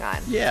that's going on.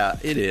 Yeah,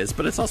 it is,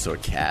 but it's also a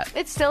cat.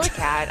 It's still a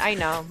cat. I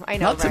know.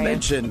 Not to Brian.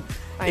 mention,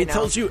 it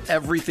tells you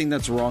everything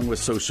that's wrong with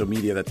social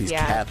media, that these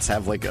cats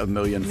have like 1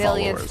 million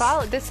followers.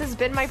 This has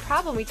been my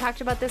problem. We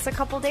talked about this a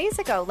couple days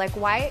ago. Like,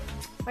 why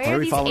are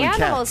these animals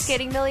cats?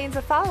 getting millions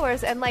of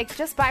followers? And like,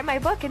 just buy my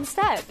book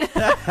instead.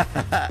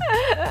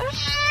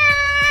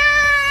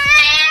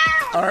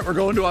 All right, we're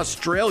going to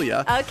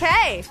Australia.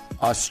 Okay.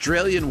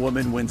 Australian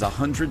woman wins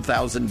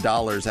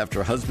 $100,000 after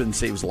her husband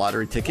saves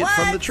lottery ticket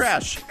from the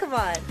trash. Come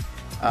on.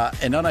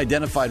 An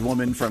unidentified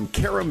woman from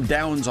Carrum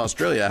Downs,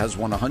 Australia, has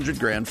won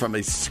 $100,000 from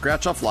a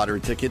scratch-off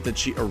lottery ticket that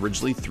she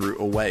originally threw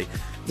away.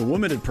 The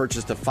woman had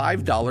purchased a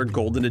 $5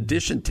 golden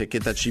edition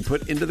ticket that she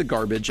put into the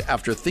garbage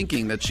after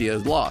thinking that she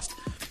had lost.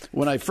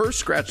 When I first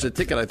scratched the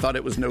ticket, I thought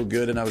it was no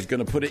good and I was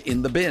going to put it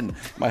in the bin.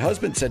 My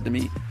husband said to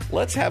me,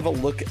 let's have a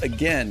look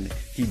again.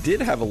 He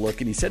did have a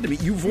look and he said to me,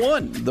 you've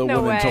won, the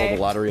woman told the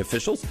lottery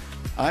officials.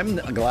 I'm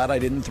glad I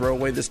didn't throw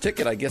away this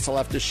ticket. I guess I'll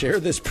have to share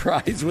this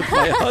prize with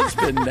my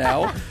husband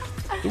now.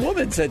 The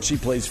woman said she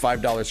plays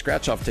 $5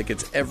 scratch-off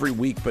tickets every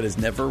week but has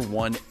never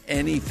won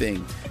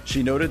anything.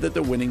 She noted that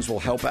the winnings will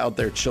help out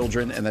their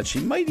children and that she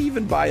might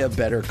even buy a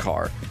better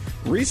car.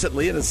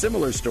 Recently, in a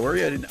similar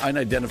story, an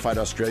unidentified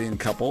Australian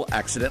couple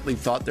accidentally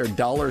thought their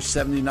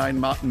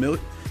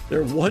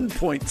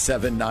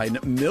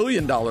 $1.79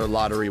 million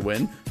lottery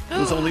win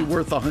was only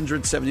worth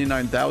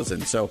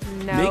 $179,000. So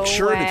make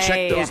sure to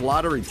check those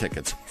lottery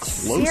tickets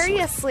closely.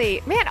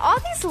 Seriously, man, all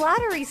these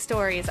lottery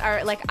stories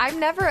are like I've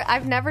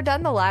never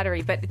done the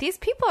lottery, but these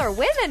people are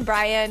winning,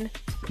 Brian.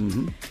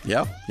 Mm-hmm.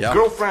 Yeah.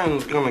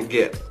 Girlfriend's gonna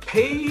get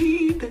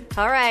paid.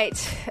 All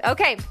right.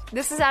 Okay,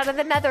 this is out of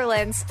the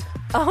Netherlands.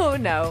 Oh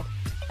no.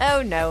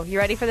 You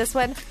ready for this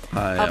one?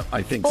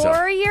 I think so.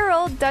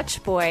 4-year-old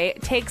Dutch boy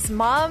takes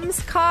mom's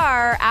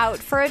car out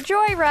for a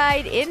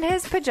joyride in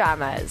his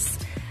pajamas.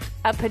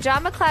 A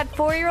pajama-clad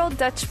 4-year-old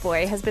Dutch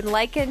boy has been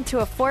likened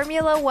to a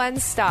Formula One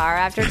star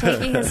after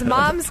taking his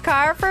mom's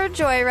car for a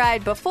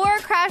joyride before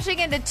crashing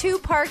into 2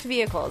 parked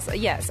vehicles.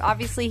 Yes,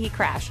 obviously he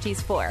crashed.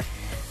 He's 4.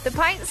 The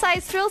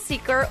pint-sized thrill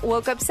seeker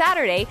woke up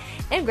Saturday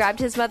and grabbed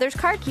his mother's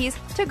car keys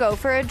to go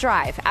for a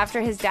drive after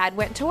his dad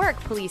went to work,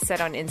 police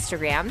said on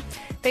Instagram.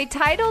 They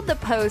titled the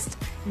post,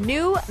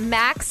 "New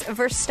Max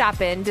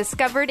Verstappen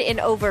Discovered in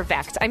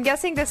Overvecht." I'm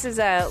guessing this is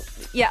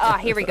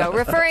here we go.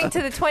 Referring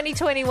to the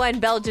 2021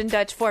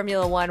 Belgian-Dutch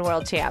Formula One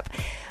world champ.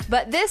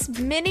 But this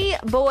mini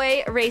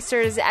boy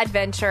racer's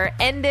adventure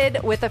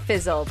ended with a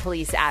fizzle,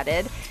 police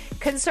added.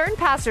 Concerned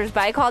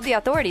passersby called the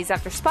authorities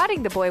after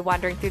spotting the boy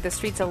wandering through the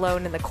streets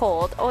alone in the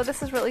cold. Oh,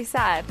 this is really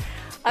sad.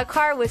 A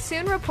car was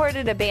soon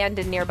reported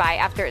abandoned nearby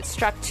after it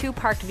struck two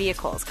parked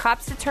vehicles.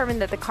 Cops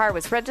determined that the car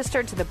was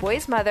registered to the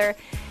boy's mother.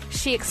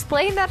 She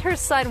explained that her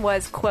son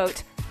was,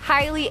 quote,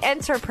 highly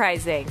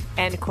enterprising,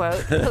 end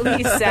quote,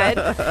 police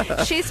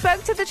said. She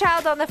spoke to the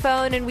child on the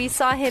phone, and we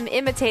saw him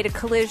imitate a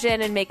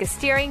collision and make a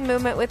steering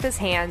movement with his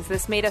hands.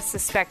 This made us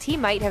suspect he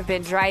might have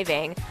been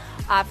driving.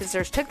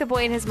 Officers took the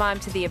boy and his mom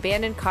to the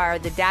abandoned car.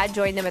 The dad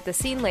joined them at the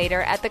scene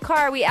later. At the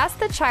car, we asked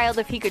the child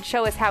if he could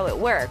show us how it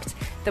worked.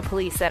 The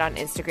police said on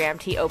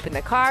Instagram he opened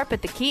the car,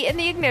 put the key in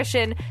the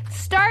ignition,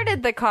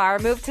 started the car,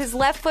 moved his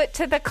left foot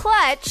to the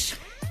clutch,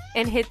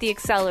 and hit the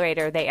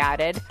accelerator, they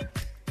added.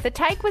 The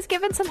tyke was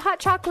given some hot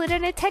chocolate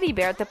and a teddy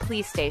bear at the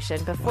police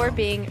station before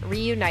being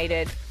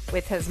reunited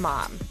with his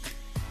mom.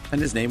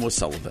 And his name was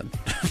Sullivan.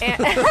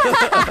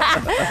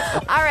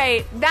 All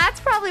right, that's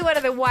probably one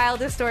of the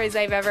wildest stories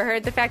I've ever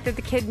heard. The fact that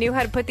the kid knew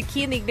how to put the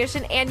key in the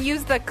ignition and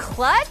use the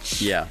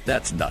clutch. Yeah,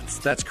 that's nuts.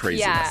 That's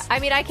craziness. Yeah, I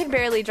mean, I can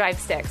barely drive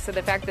stick, so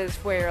the fact that this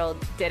 4-year-old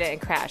did it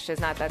and crashed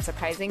is not that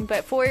surprising.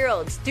 But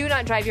 4-year-olds, do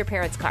not drive your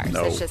parents' cars.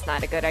 No. It's just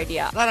not a good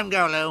idea. Let him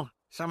go, Lou.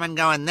 Someone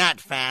going that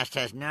fast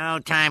has no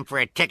time for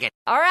a ticket.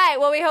 All right.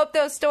 Well, we hope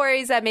those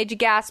stories made you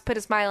gasp, put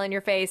a smile on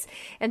your face.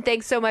 And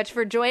thanks so much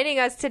for joining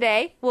us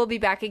today. We'll be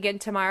back again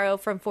tomorrow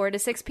from 4 to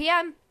 6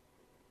 p.m.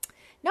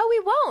 No, we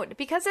won't,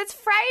 because it's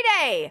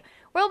Friday.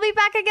 We'll be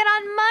back again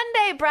on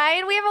Monday,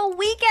 Brian. We have a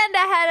weekend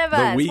ahead of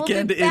us. The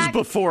weekend is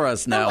before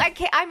us now.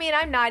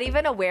 I'm not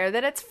even aware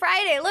that it's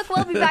Friday. Look,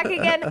 we'll be back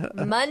again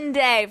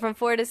Monday from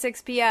 4 to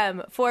 6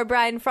 p.m. For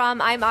Brian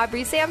Fromm, I'm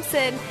Aubrey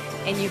Sampson,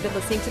 and you've been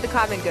listening to The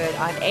Common Good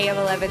on AM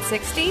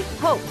 1160.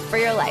 Hope for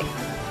your life.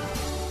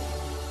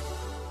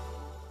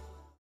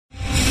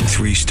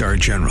 3-star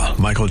General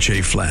Michael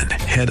J. Flynn,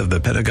 head of the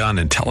Pentagon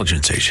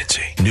Intelligence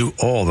Agency, knew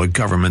all the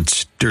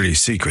government's dirty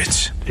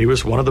secrets. He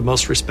was one of the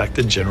most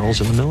respected generals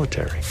in the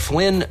military.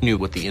 Flynn knew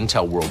what the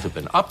intel world had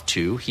been up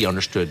to. He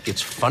understood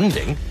its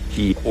funding.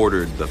 He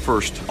ordered the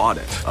first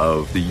audit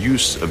of the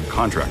use of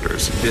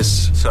contractors.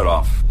 This set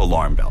off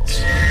alarm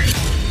bells.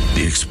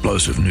 The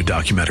explosive new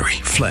documentary,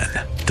 Flynn,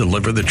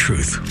 Deliver the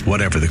Truth,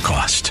 Whatever the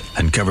Cost,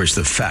 uncovers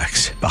the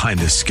facts behind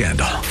this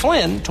scandal.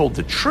 Flynn told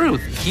the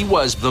truth. He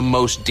was the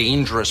most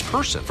dangerous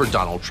person for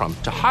Donald Trump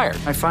to hire.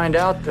 I find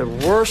out the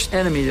worst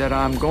enemy that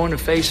I'm going to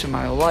face in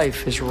my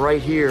life is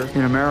right here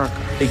in America.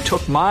 They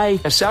took my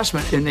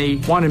assessment and they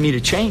wanted me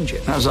to change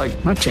it. And I was like,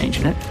 I'm not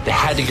changing it. They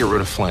had to get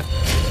rid of Flynn.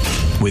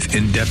 With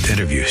in-depth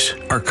interviews,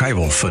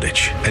 archival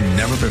footage, and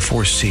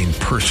never-before-seen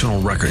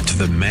personal records of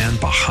the man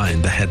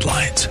behind the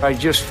headlines. I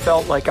just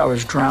felt like I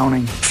was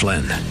drowning.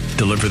 Flynn,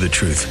 Deliver the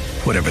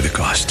Truth, Whatever the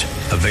Cost.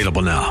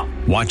 Available now.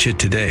 Watch it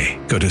today.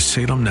 Go to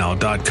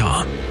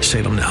salemnow.com.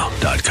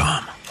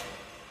 salemnow.com.